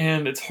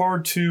 and it's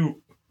hard to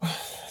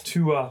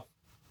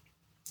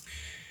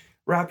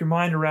wrap your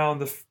mind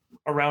around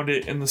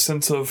it in the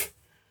sense of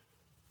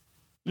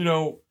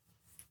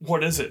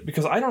what is it,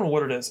 because I don't know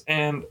what it is,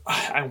 and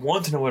I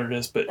want to know what it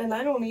is, but And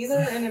I don't either,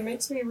 and it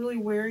makes me really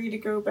wary to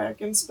go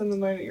back and spend the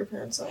night at your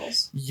parents'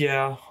 house.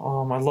 yeah,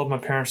 I love my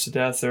parents to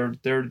death.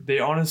 They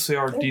honestly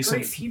are They're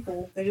decent great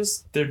people.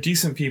 They're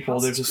decent people.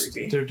 House They're is just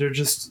creepy.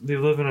 they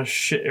live in a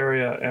shit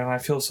area, and I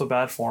feel so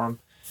bad for them.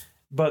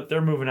 But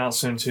they're moving out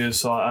soon too,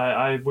 so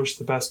I wish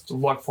the best of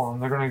luck for them.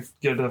 They're gonna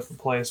get a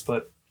different place,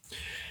 but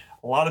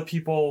a lot of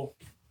people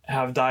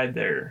have died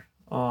there.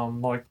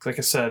 Like I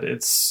said,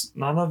 it's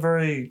not a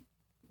very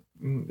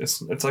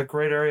it's a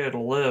great area to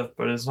live,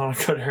 but it's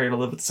not a good area to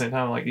live at the same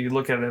time. Like, you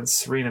look at it, it's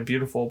serene and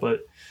beautiful,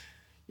 but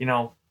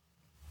I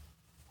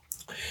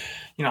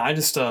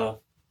just I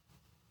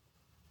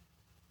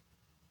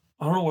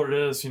don't know what it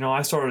is.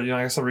 I started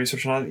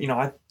researching.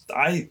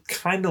 I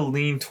kind of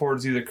lean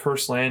towards either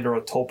cursed land or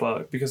a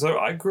tulpa, because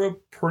I grew up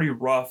pretty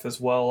rough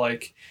as well.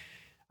 Like,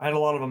 I had a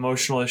lot of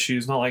emotional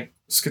issues, not like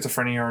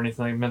schizophrenia or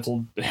anything, like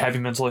heavy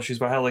mental issues,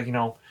 but I had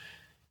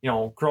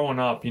growing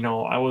up,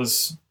 I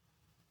was,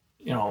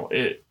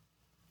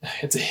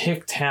 it's a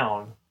hick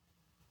town,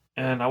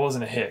 and I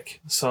wasn't a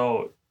hick,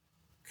 so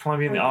kind of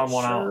being the odd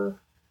one out.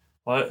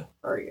 What?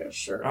 Are you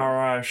sure?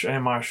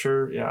 Am I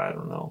sure? Yeah, I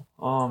don't know.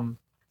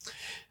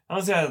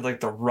 Honestly, I had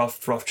the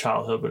rough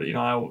childhood, but it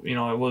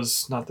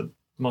was not the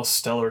most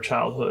stellar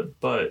childhood.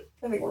 But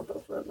I think we're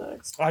both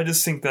rednecks. I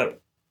just think that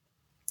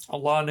a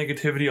lot of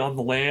negativity on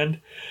the land.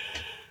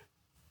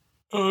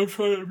 I'm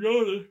trying to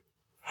be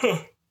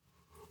honest.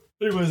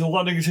 Anyways, a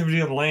lot of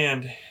negativity on the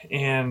land,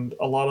 and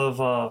a lot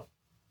of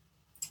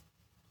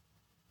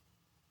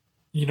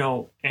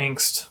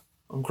angst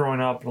of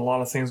growing up, and a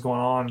lot of things going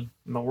on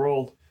in the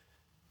world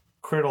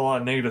create a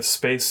lot of negative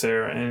space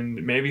there,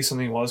 and maybe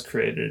something was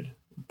created,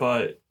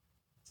 but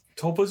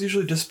tulpas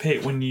usually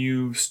dissipate when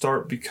you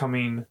start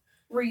becoming...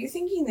 Were you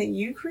thinking that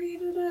you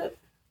created it?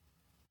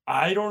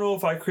 I don't know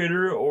if I created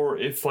it or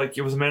if like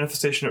it was a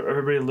manifestation of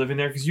everybody living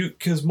there.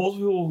 Because most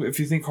people, if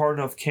you think hard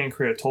enough, can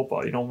create a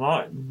tulpa. You know,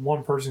 not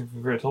one person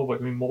can create a tulpa. It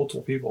can be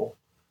multiple people.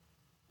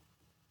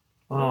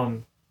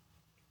 A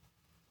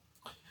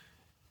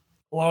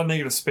lot of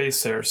negative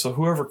space there. So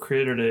whoever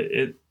created it,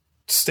 it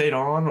stayed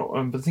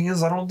on. But the thing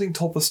is, I don't think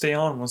tulpas stay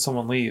on when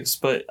someone leaves.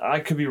 But I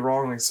could be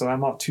wrong. Like I said,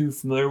 I'm not too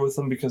familiar with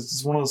them because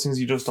it's one of those things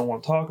you just don't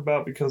want to talk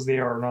about because they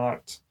are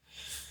not.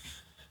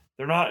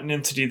 They're not an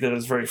entity that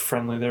is very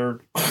friendly. They're,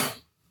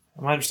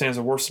 my understanding is,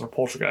 they're worse than a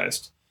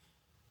poltergeist.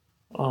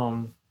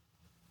 I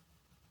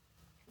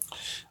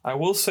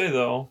will say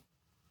though.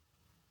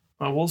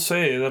 I will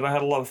say that I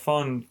had a lot of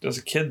fun as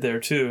a kid there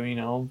too. You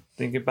know,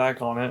 thinking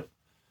back on it,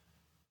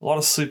 a lot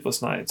of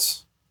sleepless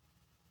nights.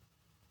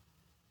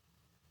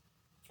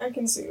 I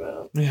can see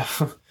that. Yeah,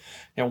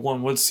 yeah,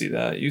 one would see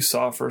that. You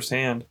saw it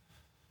firsthand.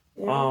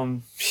 Yeah.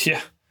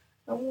 Yeah.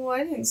 Well,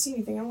 I didn't see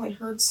anything. I only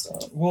heard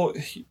stuff. Well,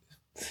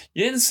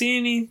 you didn't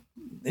see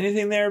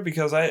anything there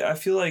because I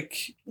feel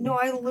like. No,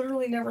 I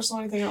literally never saw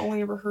anything. I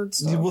only ever heard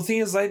stuff. Well, the thing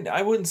is,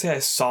 I wouldn't say I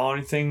saw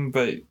anything,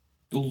 but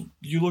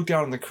you look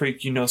down in the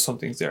creek, you know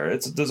something's there.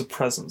 There's a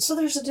presence. So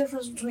there's a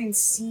difference between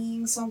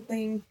seeing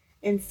something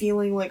and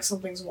feeling like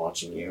something's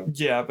watching you.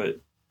 Yeah, but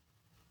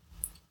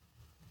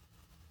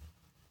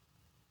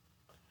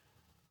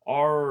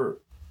our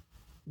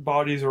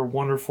bodies are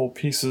wonderful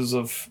pieces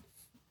of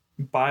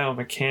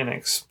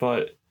biomechanics,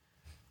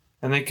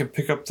 and they can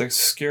pick up the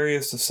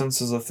scariest of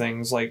senses of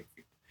things. Like,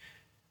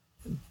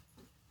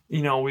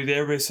 you know,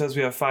 everybody says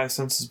we have 5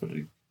 senses, but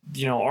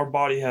you know, our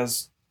body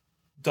has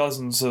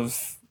dozens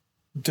of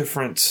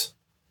different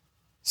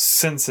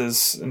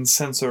senses and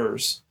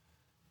sensors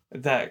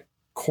that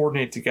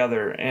coordinate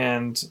together,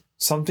 and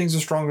some things are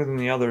stronger than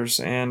the others.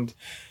 And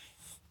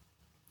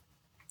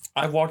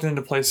I've walked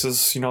into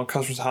places, you know,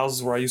 customers'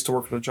 houses where I used to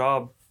work at a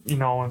job, you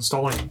know,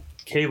 installing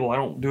cable. I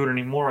don't do it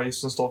anymore. I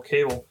used to install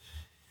cable.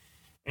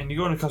 And you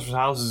go into customers'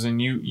 houses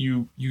and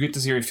you get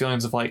this eerie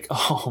feelings of like,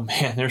 oh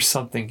man, there's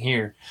something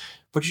here.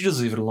 But you just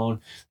leave it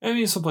alone. I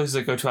mean, some places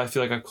I go to, I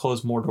feel like I've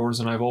closed more doors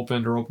than I've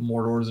opened, or opened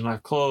more doors than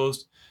I've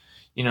closed.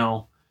 You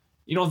know,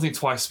 you don't think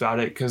twice about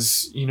it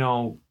because, you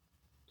know,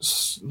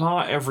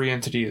 not every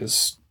entity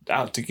is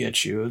out to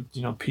get you.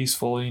 You know,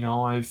 peaceful. You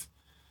know, I've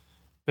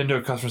been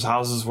to customers'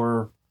 houses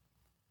where,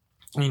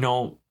 you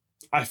know,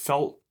 I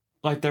felt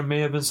like there may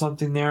have been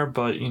something there,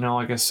 but, you know,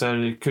 like I said,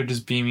 it could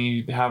just be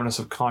me having a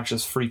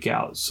subconscious freak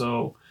out.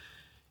 So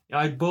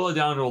I boil it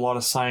down to a lot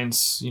of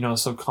science, you know,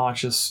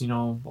 subconscious, you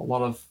know, a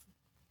lot of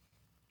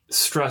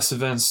stress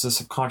events that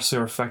subconsciously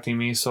are affecting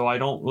me. So I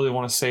don't really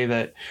want to say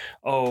that,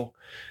 oh,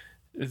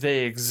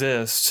 they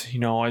exist. You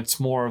know, it's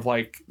more of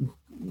like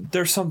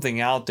there's something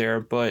out there,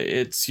 but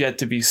it's yet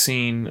to be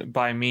seen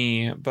by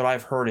me, but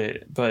I've heard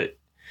it. But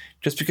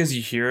just because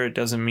you hear it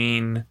doesn't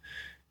mean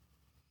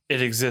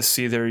it exists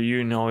either,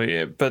 you know.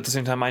 But at the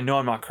same time, I know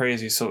I'm not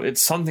crazy, so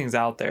it's something's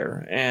out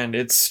there, and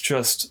it's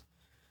just,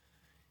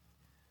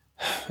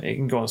 you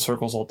can go in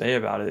circles all day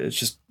about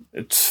it.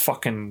 It's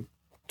fucking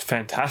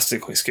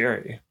fantastically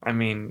scary. I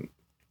mean,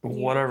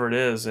 whatever it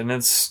is, and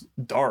it's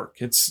dark,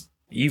 it's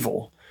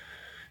evil,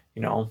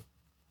 you know.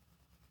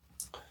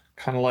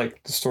 Kind of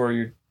like the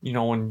story, you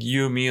know, when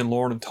you, me, and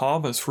Lauren and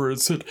Thomas were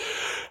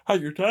at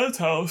your dad's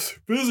house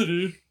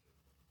visiting.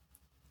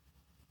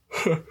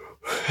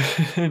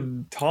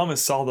 And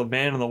Thomas saw the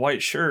man in the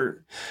white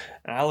shirt,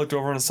 and I looked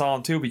over and saw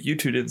him too, but you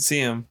two didn't see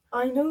him.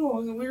 I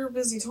know, we were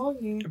busy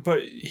talking.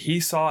 But he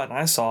saw it and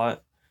I saw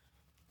it,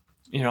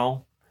 you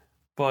know.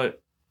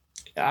 But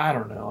I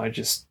don't know,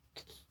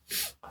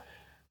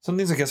 some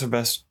things I guess are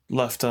best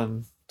left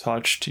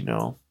untouched, you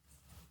know.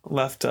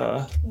 Left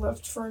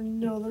for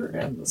another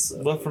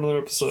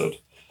episode.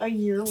 A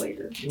year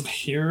later.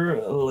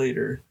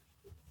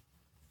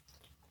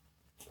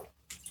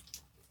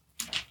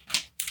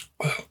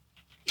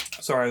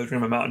 Sorry, I was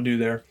drinking my Mountain Dew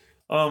there.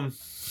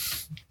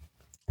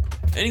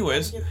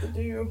 Anyways. Get the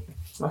dew.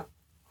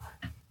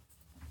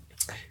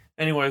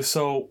 Anyway,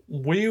 so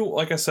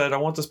like I said, I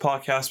want this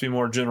podcast to be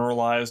more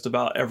generalized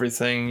about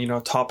everything, you know,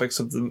 topics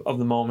of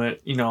the moment,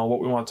 you know, what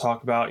we want to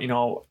talk about. You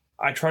know,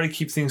 I try to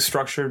keep things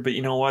structured, but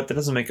you know what? That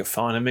doesn't make it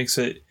fun. It makes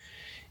it,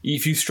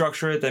 if you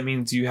structure it, that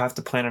means you have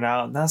to plan it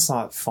out, and that's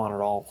not fun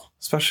at all,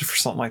 especially for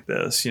something like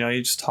this. You know,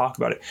 you just talk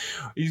about it.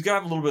 You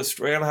gotta have a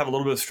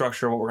little bit of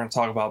structure of what we're going to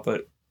talk about,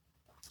 but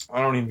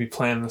I don't even be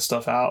planning this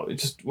stuff out. It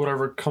just,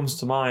 whatever comes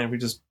to mind, we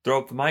just throw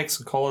up the mics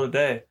and call it a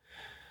day.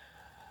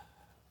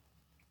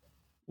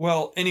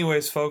 Well,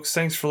 anyways, folks,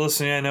 thanks for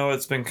listening. I know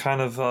it's been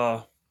kind of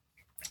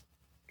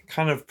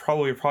you're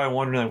probably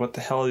wondering like, what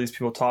the hell are these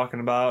people talking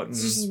about? And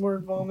it's just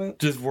word vomit.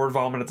 Just word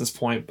vomit at this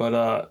point.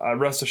 But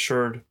rest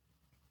assured,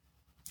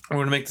 I'm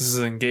going to make this as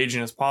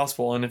engaging as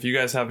possible. And if you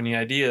guys have any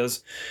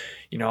ideas,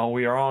 you know,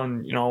 we're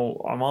on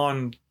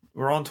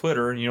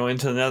Twitter, you know,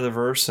 Into the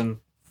Netherverse, and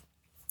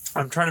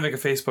I'm trying to make a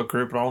Facebook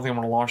group, but I don't think I'm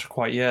going to launch it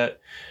quite yet.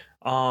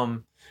 Yeah,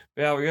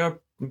 we got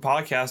a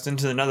podcast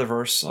Into the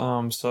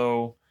Netherverse.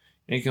 So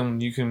you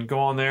can go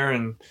on there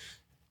and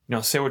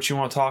say what you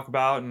want to talk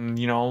about and,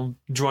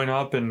 join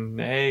up. And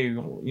hey,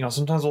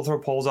 sometimes we'll throw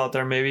polls out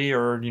there maybe,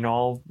 or,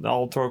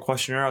 I'll throw a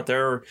questionnaire out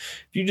there. Or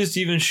if you just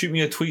even shoot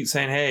me a tweet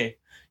saying, hey,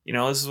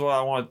 this is what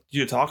I want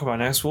you to talk about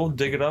next, we'll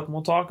dig it up and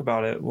we'll talk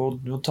about it.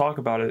 We'll talk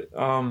about it.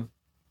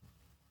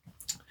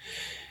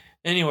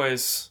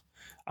 Anyways,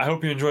 I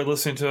hope you enjoyed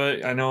listening to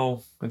it. I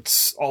know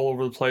it's all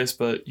over the place,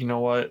 but you know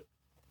what?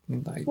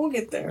 We'll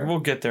get there.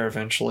 We'll get there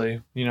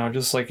eventually.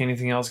 Just like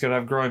anything else, gotta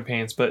have growing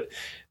pains. But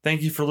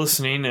thank you for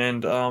listening,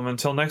 and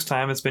until next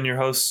time, it's been your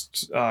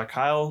host,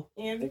 Kyle.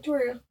 And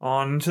Victoria.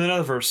 On to the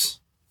Netherverse.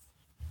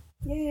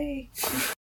 Yay.